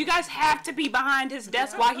it is, do you guys have to be behind his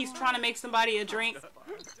desk while he's trying to make somebody a drink?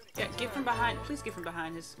 Yeah, get from behind. Please get from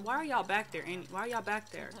behind his. Why are y'all back there? Why are y'all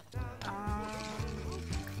back there?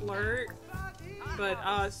 Flirt.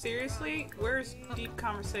 But seriously, where's deep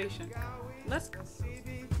conversation? Let's go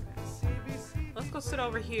sit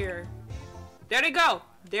over here. There they go.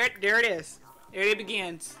 There it is. There it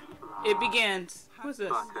begins. It begins. Who's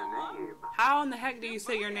this? How in the heck do you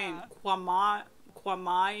say your name? Kwamaima?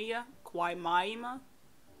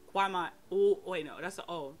 Oh, wait, no, that's a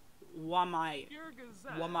O. Wamaima.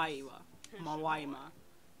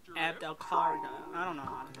 Abdel Karda. I don't know.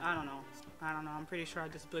 I'm pretty sure I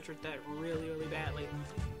just butchered that really, really badly.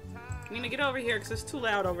 You need to get over here because it's too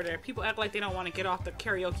loud over there. People act like they don't want to get off the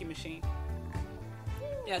karaoke machine.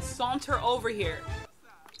 Yeah, saunter over here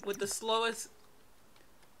with the slowest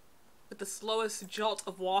jolt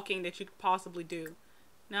of walking that you could possibly do.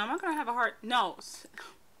 Now, am I gonna have a heart? No.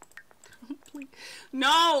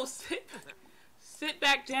 No! Sit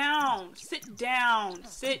back down. Sit down.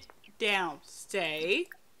 Sit down. Stay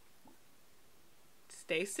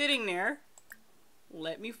sitting there.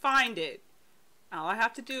 Let me find it. All I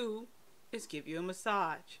have to do is give you a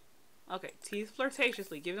massage. Okay, tease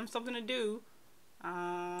flirtatiously. Give them something to do.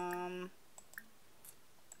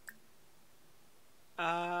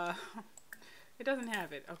 It doesn't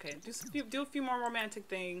have it. Okay, do a few more romantic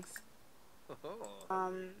things.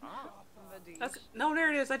 No,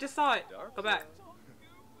 there it is. I just saw it. Go back.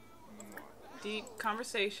 Deep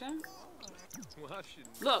conversation.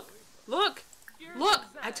 Look. Look,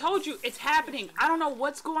 I told you, it's happening. I don't know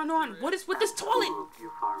what's going on. What is with this toilet?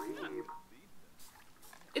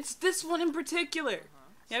 It's this one in particular.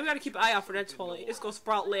 Yeah, we gotta keep an eye out for that toilet. It's gonna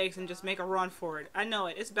sprout legs and just make a run for it. I know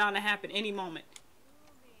it. It's bound to happen any moment.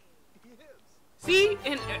 See?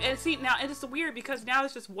 And see, now, and it's weird because now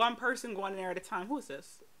it's just one person going in there at a time. Who is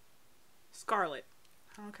this? Scarlet.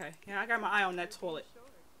 Okay. Yeah, I got my eye on that toilet.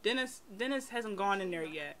 Dennis hasn't gone in there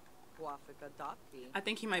yet. I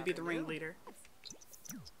think he might be the ringleader.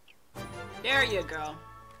 There you go.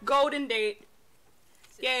 Golden date.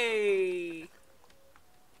 Yay.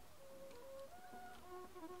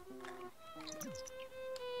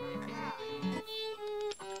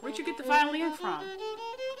 Where'd you get the violin from?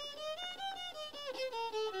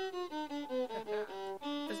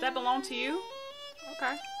 Does that belong to you?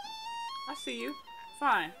 Okay. I see you.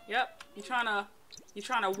 Fine. Yep. You trying to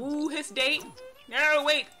woo his date? No,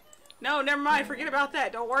 wait. No, never mind. Forget about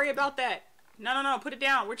that. Don't worry about that. No. Put it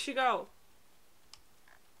down. Where'd she go?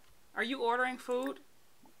 Are you ordering food?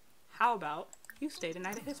 How about you stay the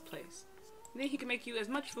night at his place? And then he can make you as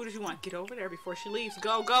much food as you want. Get over there before she leaves.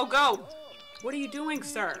 Go, go, go. What are you doing,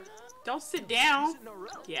 sir? Don't sit down.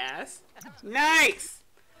 Yes. Nice.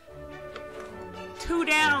 2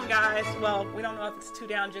 down, guys. Well, we don't know if it's 2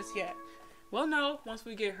 down just yet. We'll know once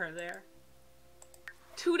we get her there.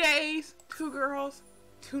 2 days, 2 girls,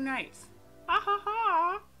 2 nights. Ha ha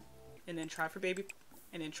ha. And then try for baby.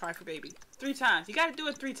 And then try for baby. 3 times. You gotta do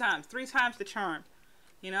it 3 times. 3 times the charm.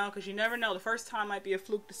 You know, because you never know. The first time might be a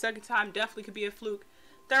fluke. The second time definitely could be a fluke.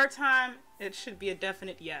 3rd time, it should be a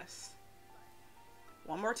definite yes.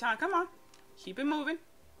 1 more time. Come on. Keep it moving.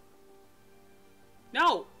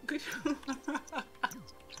 No. Good.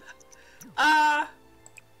 What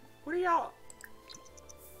are y'all?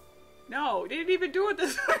 No, they didn't even do it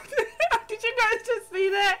this time. Did you guys just see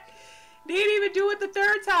that? They didn't even do it the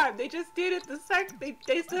 3rd time. They just did it the second.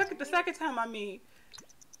 They stuck it the 2nd time. I mean.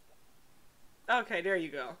 Okay, there you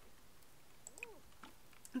go.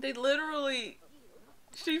 They literally.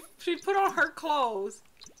 She put on her clothes,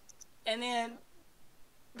 and then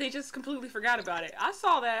they just completely forgot about it. I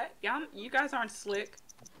saw that. Y'all, you guys aren't slick.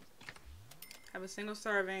 Have a single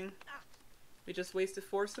serving. We just wasted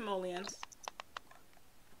 4 simoleons.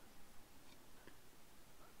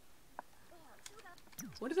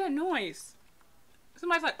 What is that noise?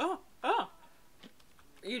 Somebody's like, oh. Are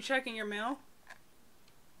you checking your mail?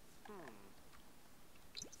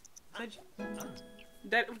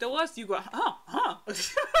 That was you go,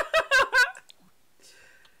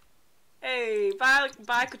 Hey,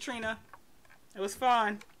 bye, Katrina. It was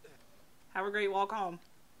fun. Have a great walk home.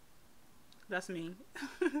 That's me.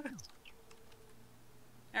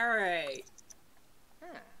 Alright.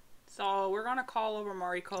 So, we're gonna call over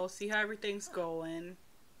Mariko, see how everything's going.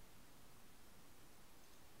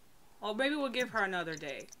 Well, maybe we'll give her another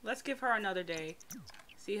day. Let's give her another day.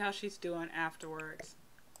 See how she's doing afterwards.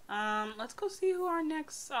 Let's go see who our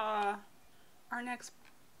next, I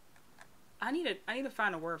need to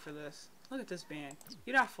find a word for this. Look at this man.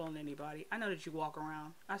 You're not fooling anybody. I know that you walk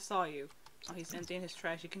around. I saw you. Oh, he's emptying his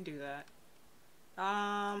trash. You can do that.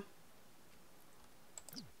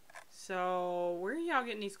 So, where are y'all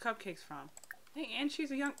getting these cupcakes from? Hey, and she's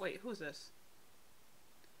a young... Wait, who's this?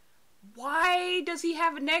 Why does he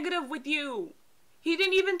have a negative with you? He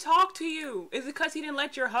didn't even talk to you. Is it because he didn't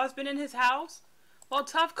let your husband in his house? Well,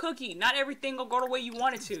 tough cookie. Not everything will go the way you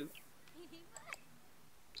want it to.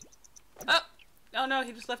 Oh, no,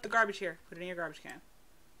 he just left the garbage here. Put it in your garbage can.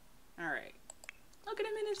 Alright. Look at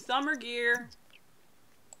him in his summer gear.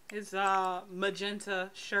 His, magenta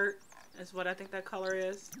shirt is what I think that color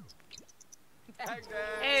is.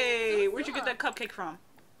 Hey, where'd you get that cupcake from?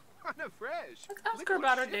 Let's ask her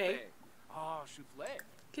about her day.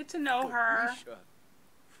 Get to know her.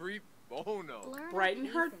 Brighten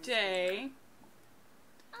her day.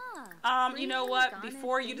 You know what?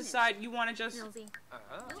 Before you decide you want to just...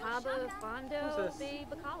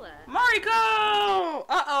 Mariko!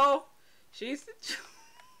 Uh-oh. She's...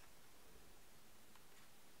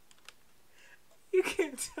 You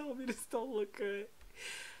can't tell me this don't look good.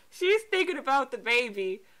 She's thinking about the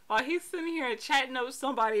baby while he's sitting here chatting up with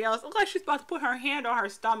somebody else. It looks like she's about to put her hand on her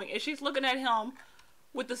stomach and she's looking at him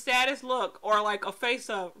with the saddest look or like a face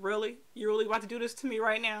of, really? You really about to do this to me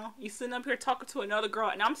right now? You sitting up here talking to another girl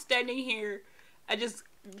and I'm standing here. I just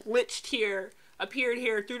glitched here, appeared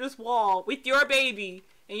here through this wall with your baby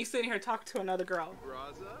and you sitting here talking to another girl.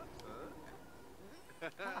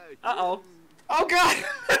 Uh-oh. Oh God!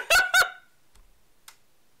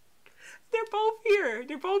 They're both here.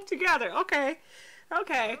 They're both together. Okay.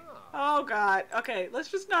 Okay. Oh God. Okay. Let's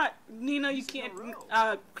just not. Nina, you can't.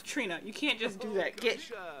 Katrina, you can't just do that.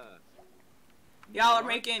 Y'all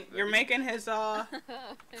are you're making his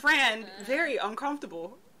friend very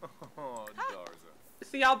uncomfortable. Oh, Darza.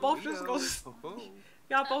 So y'all both just go.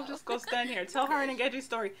 Y'all both just go stand here. Tell her an engaging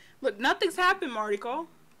story. Look, nothing's happened, Mariko.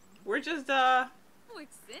 We're just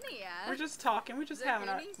we're just talking. We're just having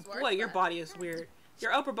our. Boy, your body is weird.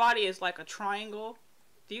 Your upper body is like a triangle.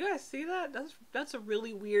 Do you guys see that? That's a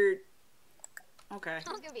really weird. Okay.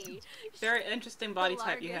 Very interesting body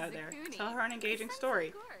type you have there. Tell her an engaging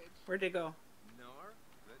story. Where'd they go?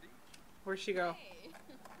 Where'd she go?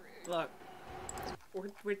 Look.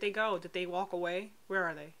 Where'd they go? Did they walk away? Where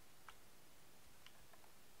are they?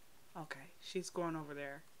 Okay. She's going over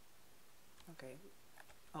there. Okay.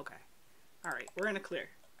 Okay. Alright. We're in a clear.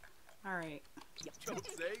 Alright.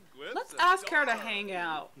 Let's ask her to hang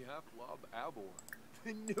out.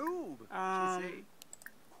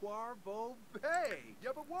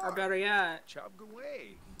 Or better yet.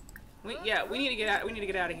 We need to get out. We need to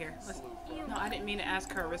get out of here. No, I didn't mean to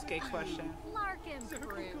ask her a risque question.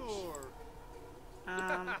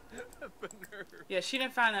 Yeah, she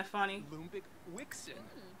didn't find that funny.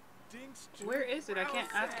 Where is it? I can't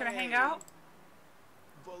ask her to hang out.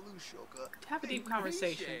 Have a deep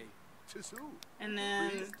conversation. And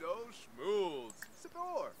then.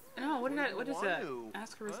 No, what is that?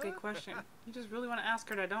 Ask her a risque question. You just really want to ask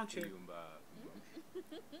her that, don't you?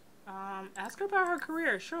 Ask her about her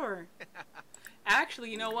career, sure. Actually,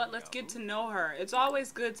 you know what? Let's get to know her. It's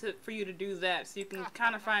always good for you to do that, so you can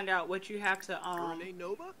kind of find out what you have to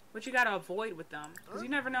what you gotta avoid with them, because you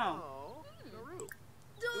never know.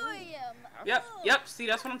 Yep. See,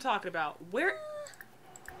 that's what I'm talking about. Where?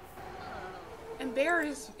 And Bear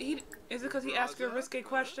is it because he asked her a risque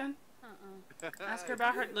question? Ask her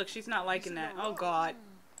about her. Look, she's not liking that. Oh God.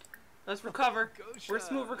 Let's recover. We're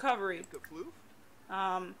smooth recovery.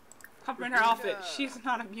 Compliment her outfit. She's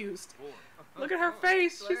not amused. Look at her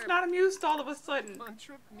face. She's not amused all of a sudden.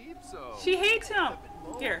 She hates him.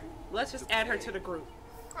 Here, let's just add her to the group.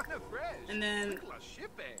 And then,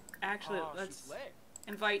 actually, let's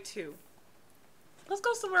invite two. Let's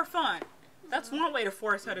go somewhere fun. That's one way to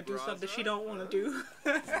force her to do something she don't want to do.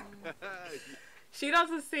 She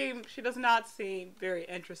does not seem very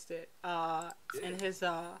interested in his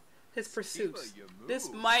pursuits.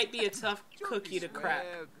 This might be a tough cookie to crack.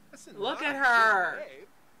 Look at her.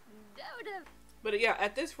 But yeah,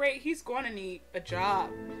 at this rate, he's going to need a job.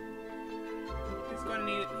 He's going to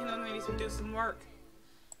need to do some work.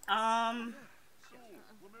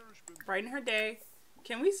 Brighten her day.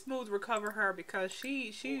 Can we smooth recover her, because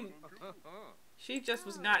she just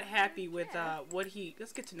was not happy with what he.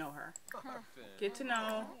 Let's get to know her. Get to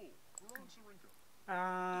know.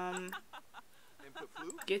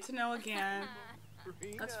 Get to know again.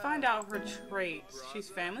 Let's find out her traits. She's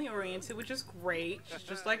family oriented, which is great. She's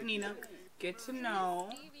just like Nina. Get to know.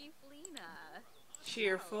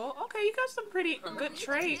 Cheerful. Okay, you got some pretty good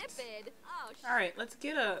traits. Alright, let's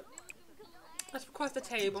request a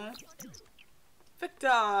table.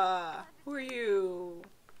 Victor! Who are you?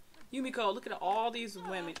 Yumiko, look at all these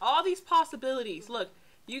women. All these possibilities. Look,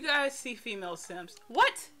 you guys see female Sims.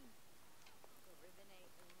 What?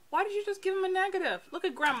 Why did you just give him a negative? Look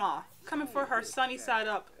at Grandma coming for her sunny side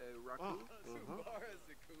up.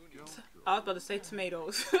 I was about to say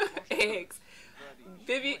tomatoes. Eggs.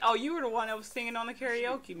 Vivi, oh, you were the one that was singing on the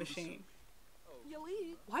karaoke machine.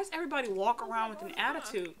 Why does everybody walk around with an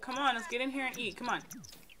attitude? Come on, let's get in here and eat. Come on.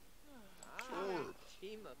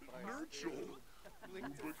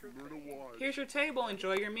 Here's your table.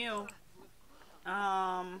 Enjoy your meal.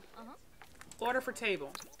 Order for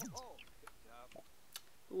table.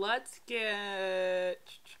 Let's get...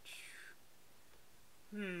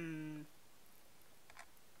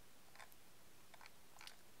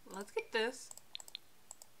 Let's get this.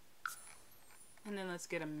 And then let's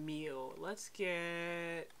get a meal. Let's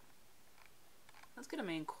get a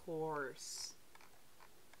main course.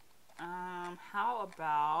 How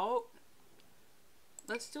about...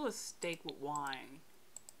 Let's do a steak with wine.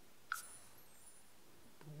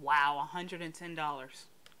 Wow, $110.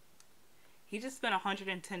 He just spent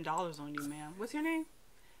 $110 on you, man. What's your name?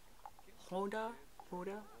 Hoda?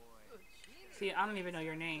 See, I don't even know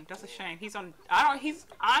your name. That's a shame.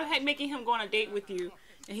 I'm making him go on a date with you,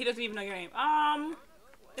 and he doesn't even know your name.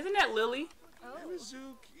 Isn't that Lily?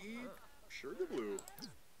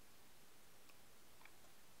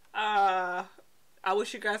 I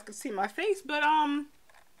wish you guys could see my face, but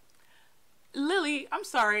Lily, I'm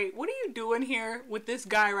sorry. What are you doing here with this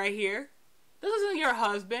guy right here? This isn't your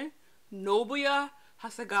husband. Nobuya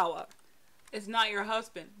Hasegawa is not your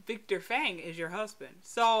husband. Victor Fang is your husband.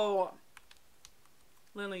 So,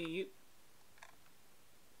 Lily,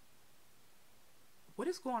 what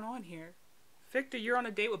is going on here? Victor, you're on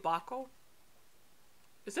a date with Baco?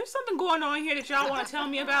 Is there something going on here that y'all want to tell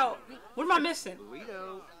me about? What am I missing?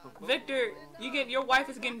 Victor, your wife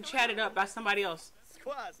is getting chatted up by somebody else.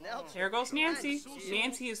 There goes Nancy.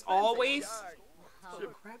 Nancy is always... How the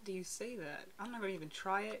crap do you say that? I'm not going to even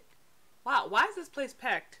try it. Wow, why is this place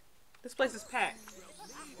packed? This place is packed.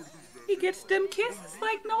 He gets them kisses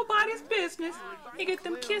like nobody's business. He gets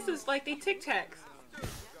them kisses like they Tic Tacs.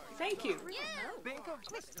 Thank you.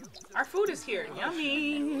 Our food is here.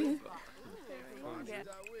 Yummy.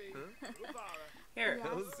 Here.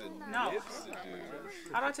 No.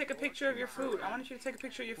 How do I take a picture of your food? I want you to take a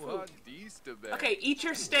picture of your food. Okay, eat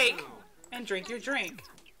your steak and drink your drink.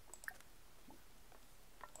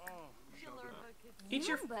 Eat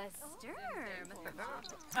your...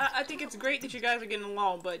 I think it's great that you guys are getting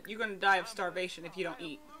along, but you're going to die of starvation if you don't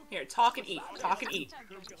eat. Here, talk and eat. Talk and eat.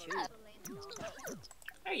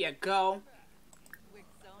 There you go.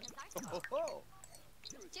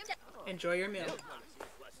 Enjoy your meal.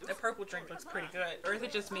 The purple drink looks pretty good. Or is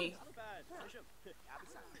it just me?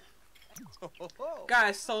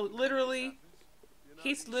 Guys, so literally,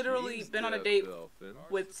 he's literally been on a date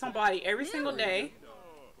with somebody every single day.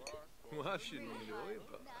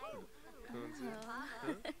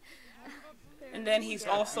 And then he's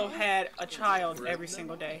also had a child every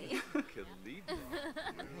single day.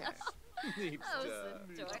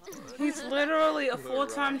 He's literally a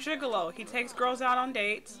full-time gigolo. He takes girls out on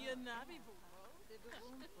dates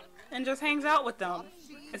and just hangs out with them.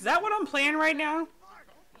 Is that what I'm playing right now?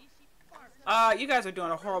 You guys are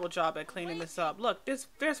doing a horrible job at cleaning this up. Look, it's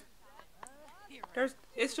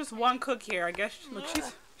just one cook here. I guess. Look,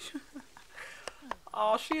 she's.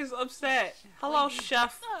 Oh, she's upset. Hello,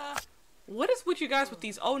 chef. What is with you guys with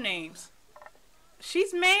these O names?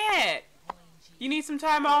 She's mad. You need some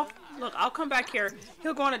time off? Look, I'll come back here.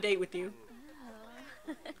 He'll go on a date with you.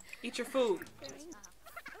 Eat your food.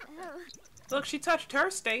 Look, she touched her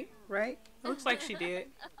steak, right? Looks like she did.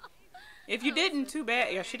 If you didn't, too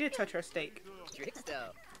bad. Yeah, she did touch her steak.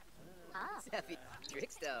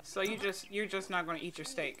 So you're just not gonna eat your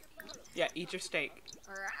steak. Yeah, eat your steak.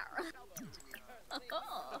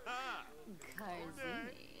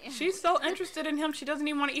 She's so interested in him, she doesn't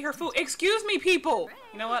even want to eat her food. Excuse me, people!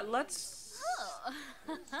 You know what? Let's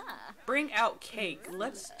bring out cake.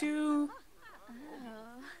 Let's do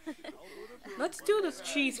this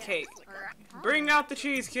cheesecake. Bring out the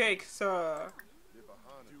cheesecake, sir.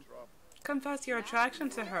 Confess your attraction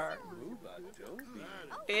to her.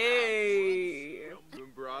 Hey.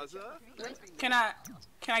 Can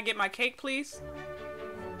I get my cake, please?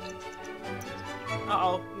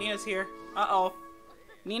 Uh-oh, Nina's here. Uh-oh.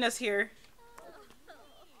 Nina's here.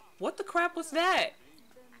 What the crap was that?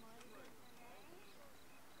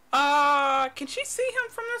 Can she see him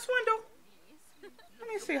from this window? Let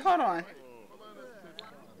me see, hold on.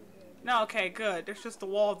 No, okay, good. There's just a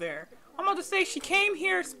wall there. I'm about to say she came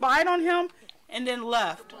here, spied on him, and then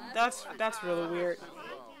left. That's really weird.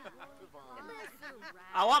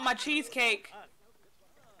 I want my cheesecake.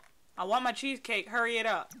 I want my cheesecake. Hurry it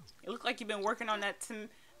up. It looks like you've been working on that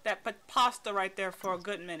pasta right there for a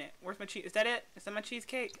good minute. Where's my cheese? Is that it? Is that my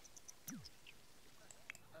cheesecake?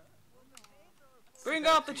 Bring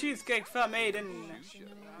out the cheesecake, fat maiden.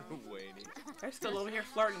 They're still over here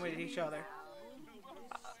flirting with each other.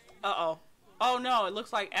 Uh-oh. Oh no, it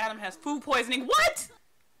looks like Adam has food poisoning. What?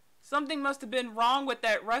 Something must have been wrong with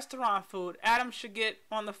that restaurant food. Adam should get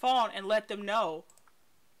on the phone and let them know.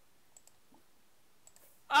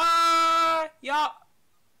 Y'all.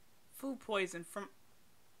 Food poison from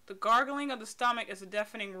the gargling of the stomach is a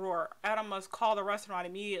deafening roar. Adam must call the restaurant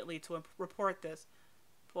immediately to report this.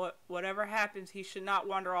 But whatever happens, he should not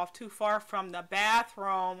wander off too far from the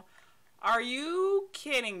bathroom. Are you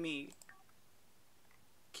kidding me?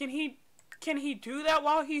 Can he do that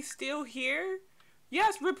while he's still here?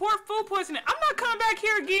 Yes, report food poisoning. I'm not coming back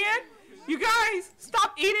here again. You guys,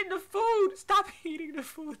 stop eating the food. Stop eating the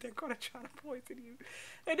food. They're going to try to poison you.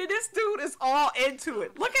 And then this dude is all into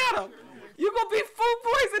it. Look at him. You're going to be food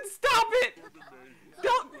poisoned. Stop it.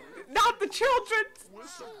 Don't, not the children.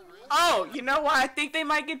 Oh, you know why I think they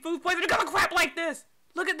might get food poisoning? They're going to crap like this.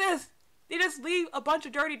 Look at this. They just leave a bunch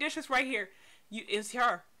of dirty dishes right here. It's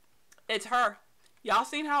her. It's her. Y'all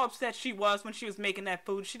seen how upset she was when she was making that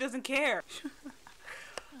food? She doesn't care.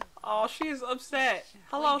 Oh, she is upset.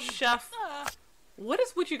 Hello, chef. What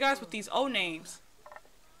is with you guys with these O names?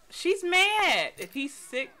 She's mad. If he's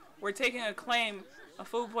sick, we're taking a claim of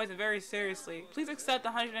food poisoning very seriously. Please accept the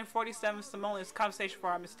 147 simoleons compensation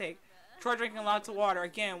for our mistake. Try drinking lots of water.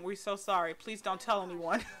 Again, we're so sorry. Please don't tell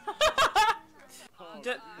anyone.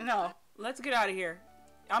 No, let's get out of here.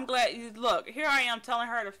 I'm glad. Look, here I am telling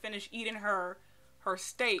her to finish eating her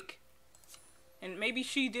steak. And maybe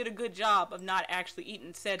she did a good job of not actually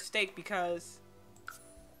eating said steak because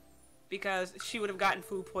she would have gotten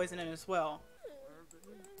food poisoning as well.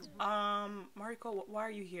 Mariko, why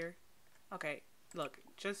are you here? Okay, look,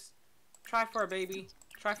 just try for a baby.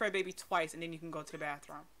 Try for a baby twice, and then you can go to the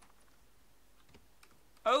bathroom.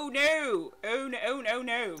 Oh no! Oh no! Oh no!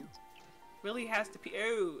 No! Really has to pee.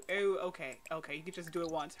 Oh, okay, okay. You can just do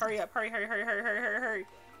it once. Hurry up! Hurry! Hurry! Hurry! Hurry! Hurry! Hurry! Hurry!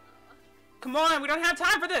 Come on! We don't have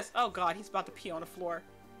time for this. Oh God, he's about to pee on the floor.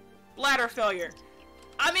 Bladder failure.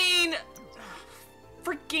 I mean,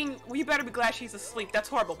 freaking. Well, you better be glad she's asleep. That's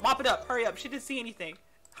horrible. Mop it up. Hurry up. She didn't see anything.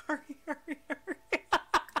 Hurry! Hurry! Hurry!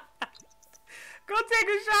 Go take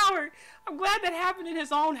a shower. I'm glad that happened in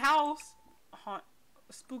his own house.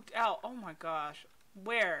 Spooked out. Oh my gosh.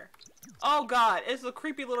 Where? Oh God, it's a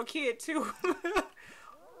creepy little kid too.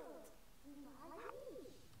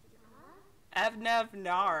 Evnev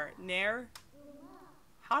Nair.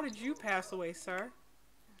 How did you pass away, sir?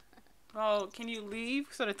 Oh, can you leave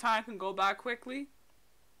so the time can go by quickly?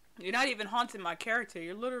 You're not even haunting my character.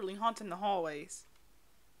 You're literally haunting the hallways.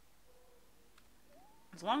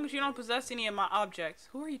 As long as you don't possess any of my objects.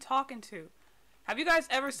 Who are you talking to? Have you guys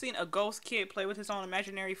ever seen a ghost kid play with his own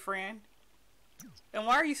imaginary friend? And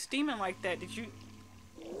why are you steaming like that? Did you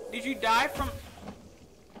die from...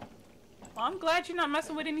 Well, I'm glad you're not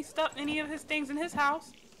messing with any of his things in his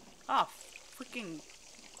house. Ah, freaking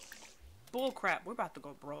bullcrap. We're about to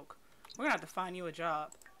go broke. We're gonna have to find you a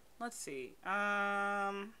job. Let's see.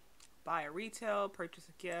 Buy a retail, purchase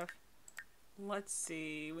a gift. Let's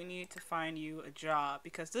see. We need to find you a job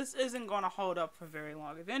because this isn't going to hold up for very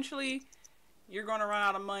long. Eventually, you're going to run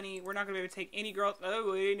out of money. We're not going to be able to take any girls.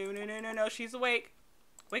 Oh, wait, no, no, no, no, no. She's awake.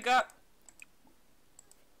 Wake up.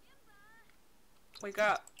 Wake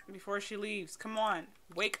up before she leaves. Come on.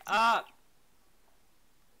 Wake up.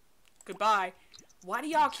 Goodbye. Why do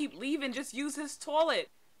y'all keep leaving? Just use his toilet.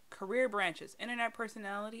 Career branches, internet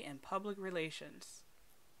personality, and public relations.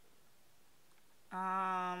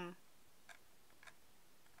 I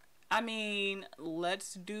mean,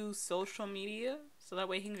 let's do social media so that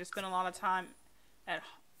way he can just spend a lot of time at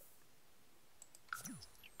home.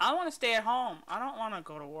 I want to stay at home. I don't want to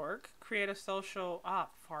go to work. Create a social... Ah,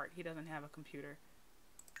 fart. He doesn't have a computer.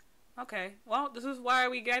 Okay. Well, this is why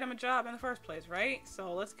we got him a job in the first place, right?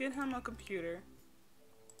 So let's get him a computer.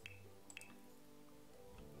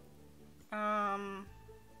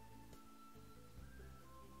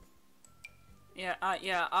 Yeah,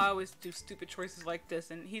 I always do stupid choices like this,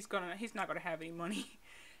 and he's not gonna have any money.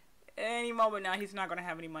 Any moment now, he's not gonna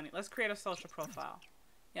have any money. Let's create a social profile.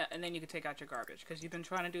 Yeah, and then you can take out your garbage, because you've been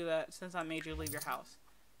trying to do that since I made you leave your house.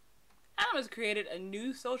 Adam has created a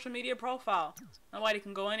new social media profile. Nobody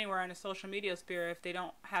can go anywhere in the social media sphere if they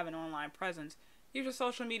don't have an online presence. Use your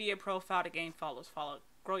social media profile to gain followers.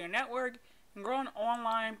 Grow your network, and grow an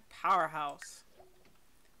online powerhouse.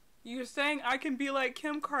 You're saying I can be like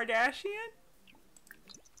Kim Kardashian?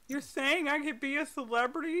 You're saying I could be a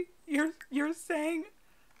celebrity? You're saying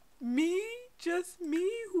me? Just me?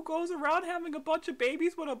 Who goes around having a bunch of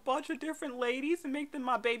babies with a bunch of different ladies and make them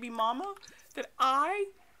my baby mama? That I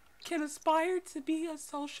can aspire to be a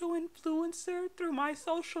social influencer through my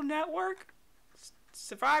social network?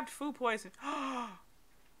 Survived food poisoning.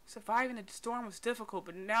 Surviving the storm was difficult,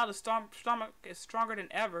 but now the stomach is stronger than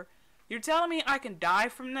ever. You're telling me I can die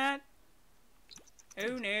from that?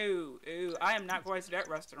 Oh no. Oh, I am not going to that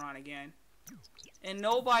restaurant again. And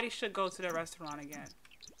nobody should go to that restaurant again.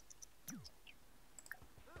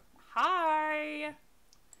 Hi.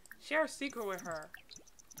 Share a secret with her.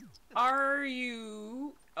 Are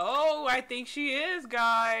you... Oh, I think she is,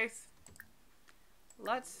 guys.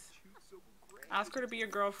 Let's ask her to be your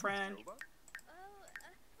girlfriend.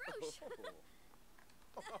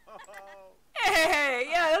 Hey,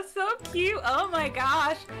 yeah, that's so cute. Oh my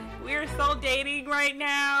gosh. We're so dating right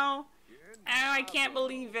now. Oh, I can't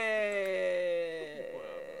believe it.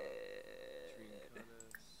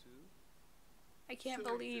 I can't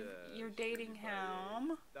believe you're dating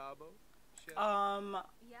him.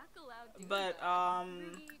 But,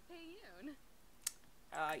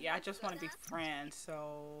 yeah, I just want to be friends,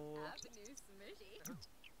 so...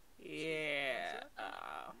 Yeah,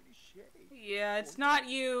 yeah, it's not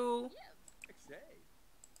you.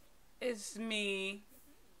 It's me.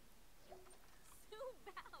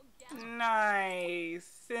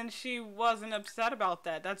 Nice. And she wasn't upset about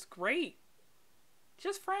that. That's great.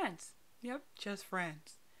 Just friends. Yep, just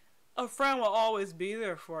friends. A friend will always be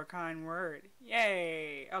there for a kind word.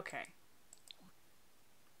 Yay. Okay.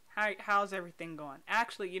 How's everything going?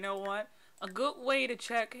 Actually, you know what? A good way to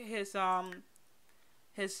check his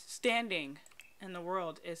his standing in the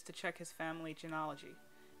world is to check his family genealogy,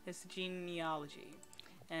 his genealogy.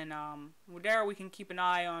 And there we can keep an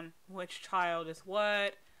eye on which child is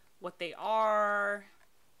what they are,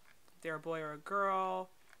 if they're a boy or a girl.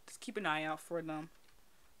 Just keep an eye out for them.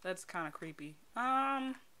 That's kind of creepy.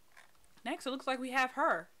 Next it looks like we have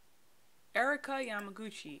her, Erika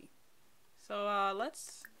Yamaguchi. So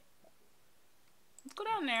let's go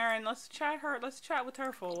down there and let's chat with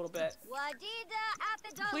her for a little bit.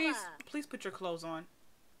 Please put your clothes on.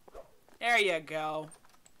 There you go.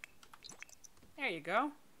 There you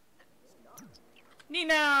go.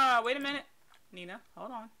 Nina, wait a minute. Nina,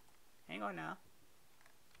 hold on. Hang on now.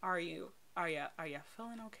 Are you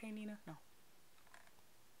feeling okay, Nina? No.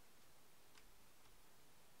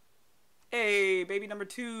 Hey, baby number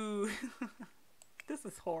 2. This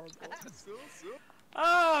is horrible.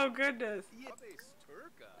 Oh, goodness.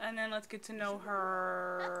 And then let's get to know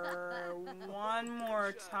her one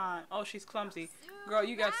more time. Oh, she's clumsy. Girl,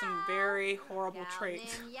 you got some very horrible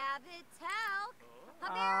traits.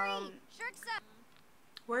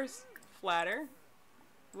 Where's flatter?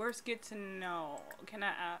 Where's get to know? Can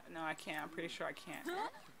I? No, I can't. I'm pretty sure I can't.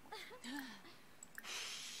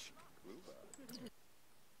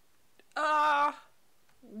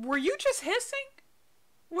 Were you just hissing?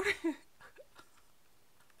 What?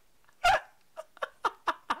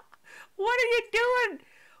 What are you doing?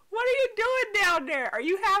 What are you doing down there? Are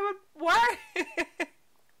you having what?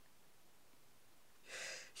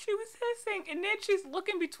 She was hissing, and then she's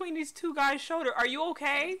looking between these two guys' shoulder. Are you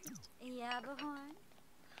okay?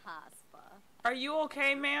 Are you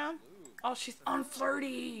okay, ma'am? Oh, she's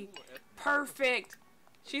unflirty. Perfect.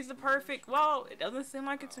 She's the perfect. Well, it doesn't seem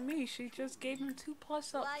like it to me. She just gave him 2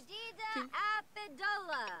 plus-ups.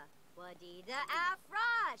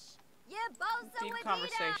 Deep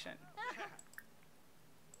conversation.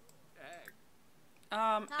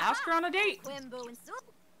 Ask her on a date.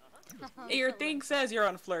 Your thing says you're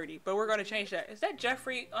unflirty, but we're gonna change that. Is that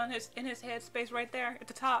Jeffrey on in his headspace right there at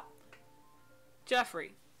the top?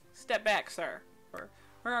 Jeffrey, step back, sir. We're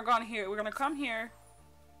gonna go on here. We're gonna come here.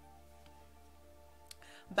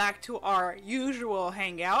 Back to our usual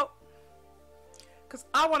hangout. Because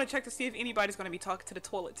I want to check to see if anybody's going to be talking to the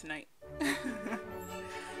toilet tonight.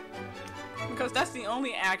 Because that's the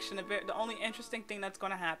only action, the only interesting thing that's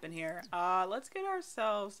going to happen here. Let's get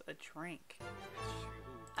ourselves a drink.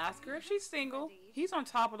 Ask her if she's single. He's on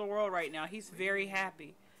top of the world right now. He's very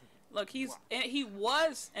happy. Look, he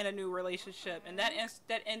was in a new relationship, and that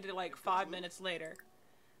ended like 5 minutes later.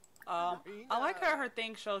 I like how her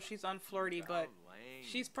thing shows she's unflirty, but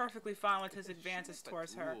she's perfectly fine with his advances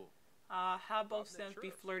towards her. How both sims be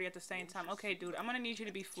flirty at the same time? Okay, dude, I'm gonna need you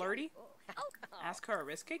to be flirty. Ask her a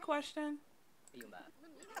risky question.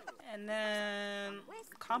 And then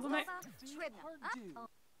compliment.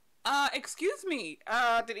 Excuse me.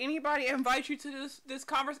 Did anybody invite you to this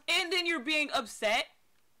conversation? And then you're being upset?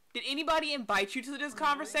 Did anybody invite you to this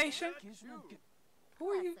conversation? Who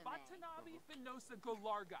are you?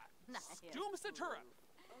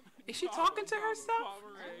 Is she talking to herself?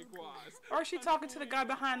 Or is she talking to the guy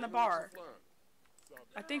behind the bar?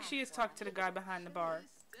 I think she is talking to the guy behind the bar.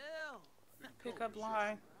 Pickup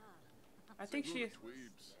line. I think she is.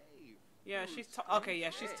 Yeah, okay,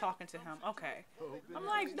 yeah, she's talking to him. Okay. I'm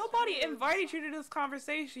like, nobody invited you to this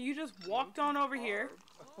conversation. You just walked on over here.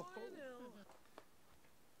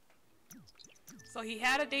 So he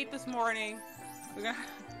had a date this morning. We're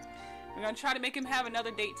gonna try to make him have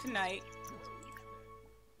another date tonight.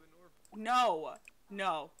 No.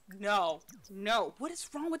 No. No. No. What is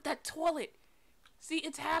wrong with that toilet? See,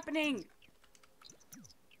 it's happening.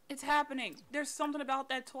 It's happening. There's something about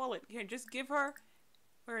that toilet. Here, just give her...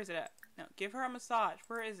 Where is it at? No, give her a massage.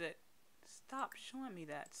 Where is it? Stop showing me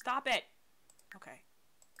that. Stop it. Okay.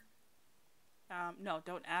 No,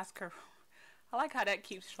 don't ask her. I like how that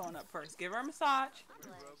keeps showing up first. Give her a massage.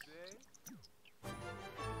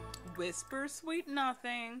 Whisper sweet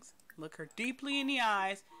nothings. Look her deeply in the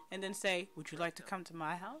eyes. And then say, would you like to come to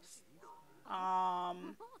my house?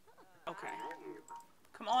 Okay.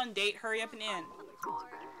 Come on, date. Hurry up and in.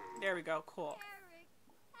 There we go. Cool.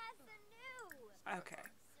 Okay.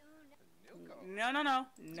 No, no, no.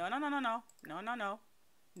 No, no, no, no, no. No, no, no.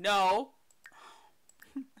 No.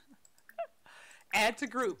 Add to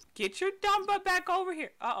group. Get your dumb butt back over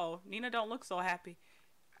here. Uh-oh. Nina don't look so happy.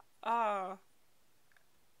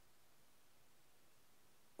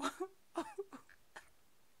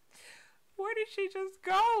 Where did she just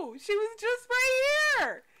go? She was just right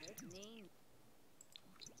here.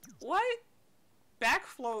 What? Back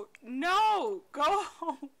float? No. Go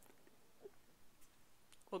home.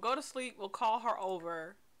 We'll go to sleep. We'll call her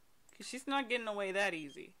over. She's not getting away that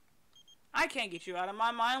easy. I can't get you out of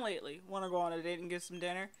my mind lately. Want to go on a date and get some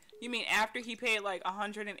dinner? You mean after he paid like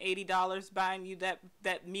 $180 buying you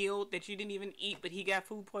that meal that you didn't even eat, but he got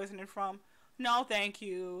food poisoning from? No, thank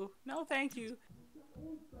you. No, thank you.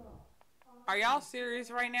 Are y'all serious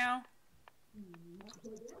right now?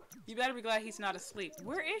 You better be glad he's not asleep.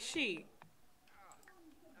 Where is she?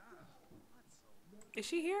 Is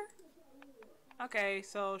she here? Okay,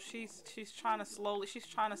 so she's trying to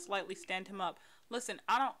slightly stand him up. Listen,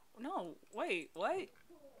 I don't no, wait, what?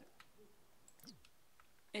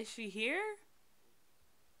 Is she here?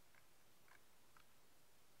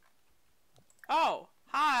 Oh,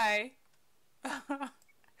 hi.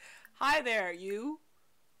 Hi there, you.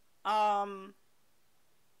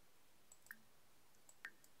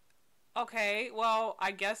 Okay, well,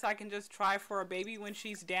 I guess I can just try for a baby when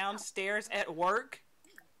she's downstairs at work.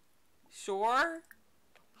 Sure.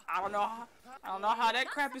 I don't know how that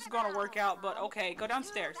crap is gonna work out, but okay, go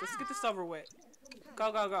downstairs. Let's get this over with.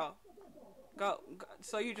 Go, go, go. Go.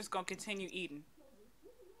 So you're just gonna continue eating.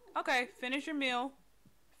 Okay, finish your meal.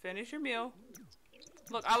 Finish your meal.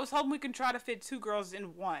 Look, I was hoping we can try to fit 2 girls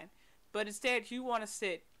in one, but instead you want to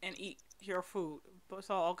sit and eat your food.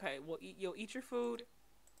 So okay, well you'll eat your food.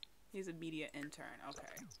 He's a media intern.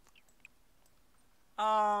 Okay.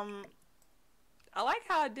 I like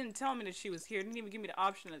how it didn't tell me that she was here. It didn't even give me the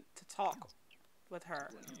option to talk with her.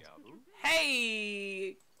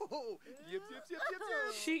 Hey! Oh, yip, yip, yip,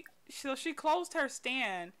 yip, yip. She closed her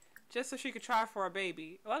stand just so she could try for a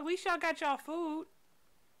baby. Well, at least y'all got y'all food.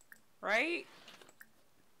 Right?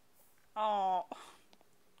 Oh.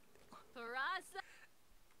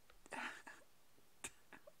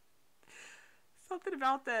 Something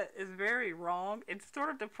about that is very wrong. It's sort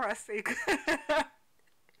of depressing.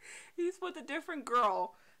 He's with a different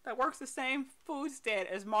girl that works the same food stand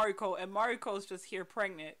as Mariko, and Mariko's just here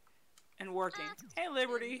pregnant and working. Hey,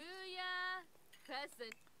 Liberty.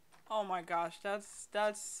 Oh my gosh, that's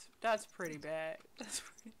pretty bad.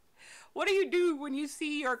 What do you do when you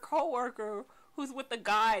see your coworker who's with the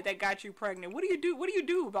guy that got you pregnant? What do you do? What do you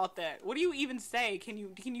do about that? What do you even say? Can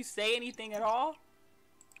you say anything at all?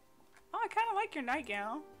 Oh, I kind of like your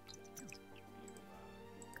nightgown.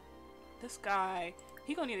 This guy,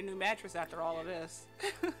 he gonna need a new mattress after all of this.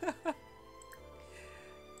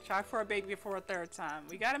 Try for a baby for a 3rd time.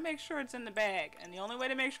 We gotta make sure it's in the bag, and the only way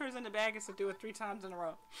to make sure it's in the bag is to do it 3 times in a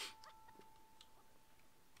row.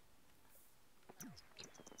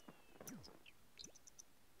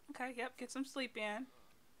 Okay, yep, get some sleep in.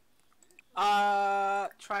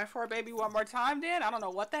 Try for a baby one more time then? I don't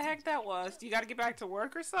know what the heck that was. Do you gotta get back to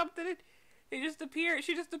work or something? She just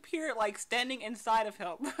appeared like standing inside of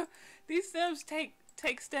him. These Sims take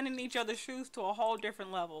standing in each other's shoes to a whole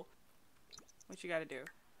different level. What you gotta do?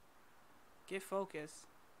 Get focused.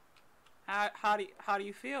 How do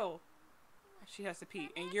you feel? She has to pee,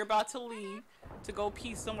 and you're about to leave to go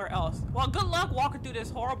pee somewhere else. Well, good luck walking through this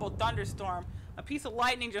horrible thunderstorm. A piece of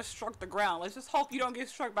lightning just struck the ground. Let's just hope you don't get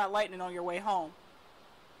struck by lightning on your way home.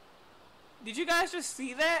 Did you guys just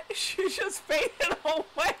see that? She just faded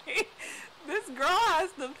away. This girl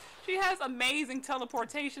she has amazing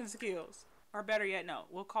teleportation skills. Or better yet, no.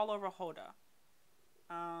 We'll call over Hoda.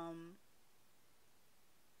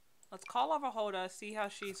 Let's call over Hoda, see how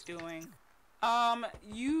she's doing.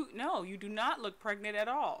 You do not look pregnant at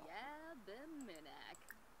all.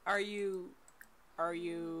 Are you,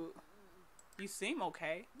 you seem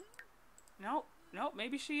okay. Nope,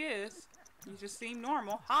 maybe she is. You just seem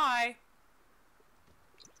normal. Hi.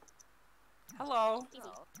 Hello.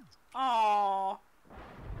 Aww.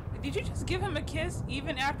 Did you just give him a kiss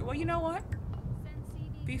even after? Well, you know what?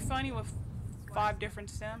 Be funny with 5 different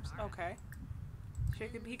Sims. Okay.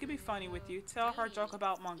 He could be funny with you. Tell her a joke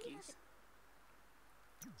about monkeys.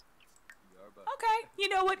 Okay. You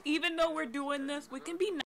know what? Even though we're doing this, we can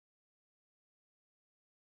be nice.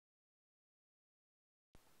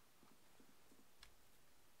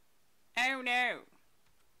 Oh no.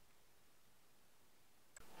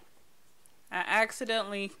 I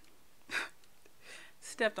accidentally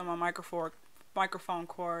stepped on my microphone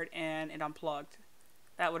cord and it unplugged.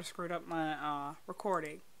 That would have screwed up my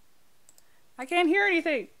recording. I can't hear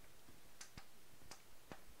anything.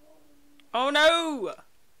 Oh no.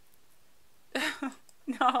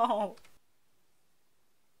 No.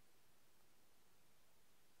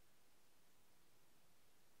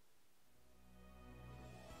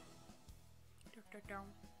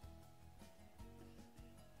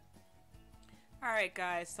 Alright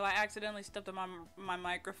guys, so I accidentally stepped on my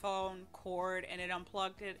microphone cord and it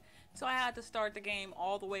unplugged it, so I had to start the game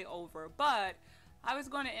all the way over, but I was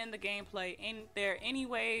going to end the gameplay in there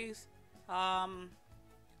anyways.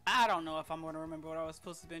 I don't know if I'm going to remember what I was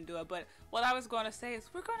supposed to be doing, but what I was going to say is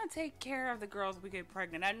we're going to take care of the girls we get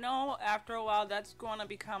pregnant. I know after a while that's going to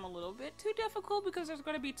become a little bit too difficult because there's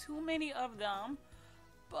going to be too many of them,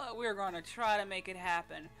 but we're going to try to make it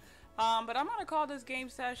happen. But I'm going to call this game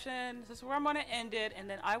session. This is where I'm going to end it, and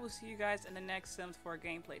then I will see you guys in the next Sims 4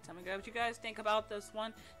 gameplay. Tell me what you guys think about this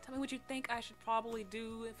one. Tell me what you think I should probably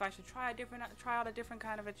do, if I should try out a different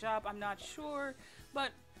kind of a job. I'm not sure, but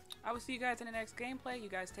I will see you guys in the next gameplay. You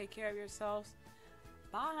guys take care of yourselves.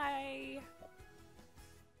 Bye!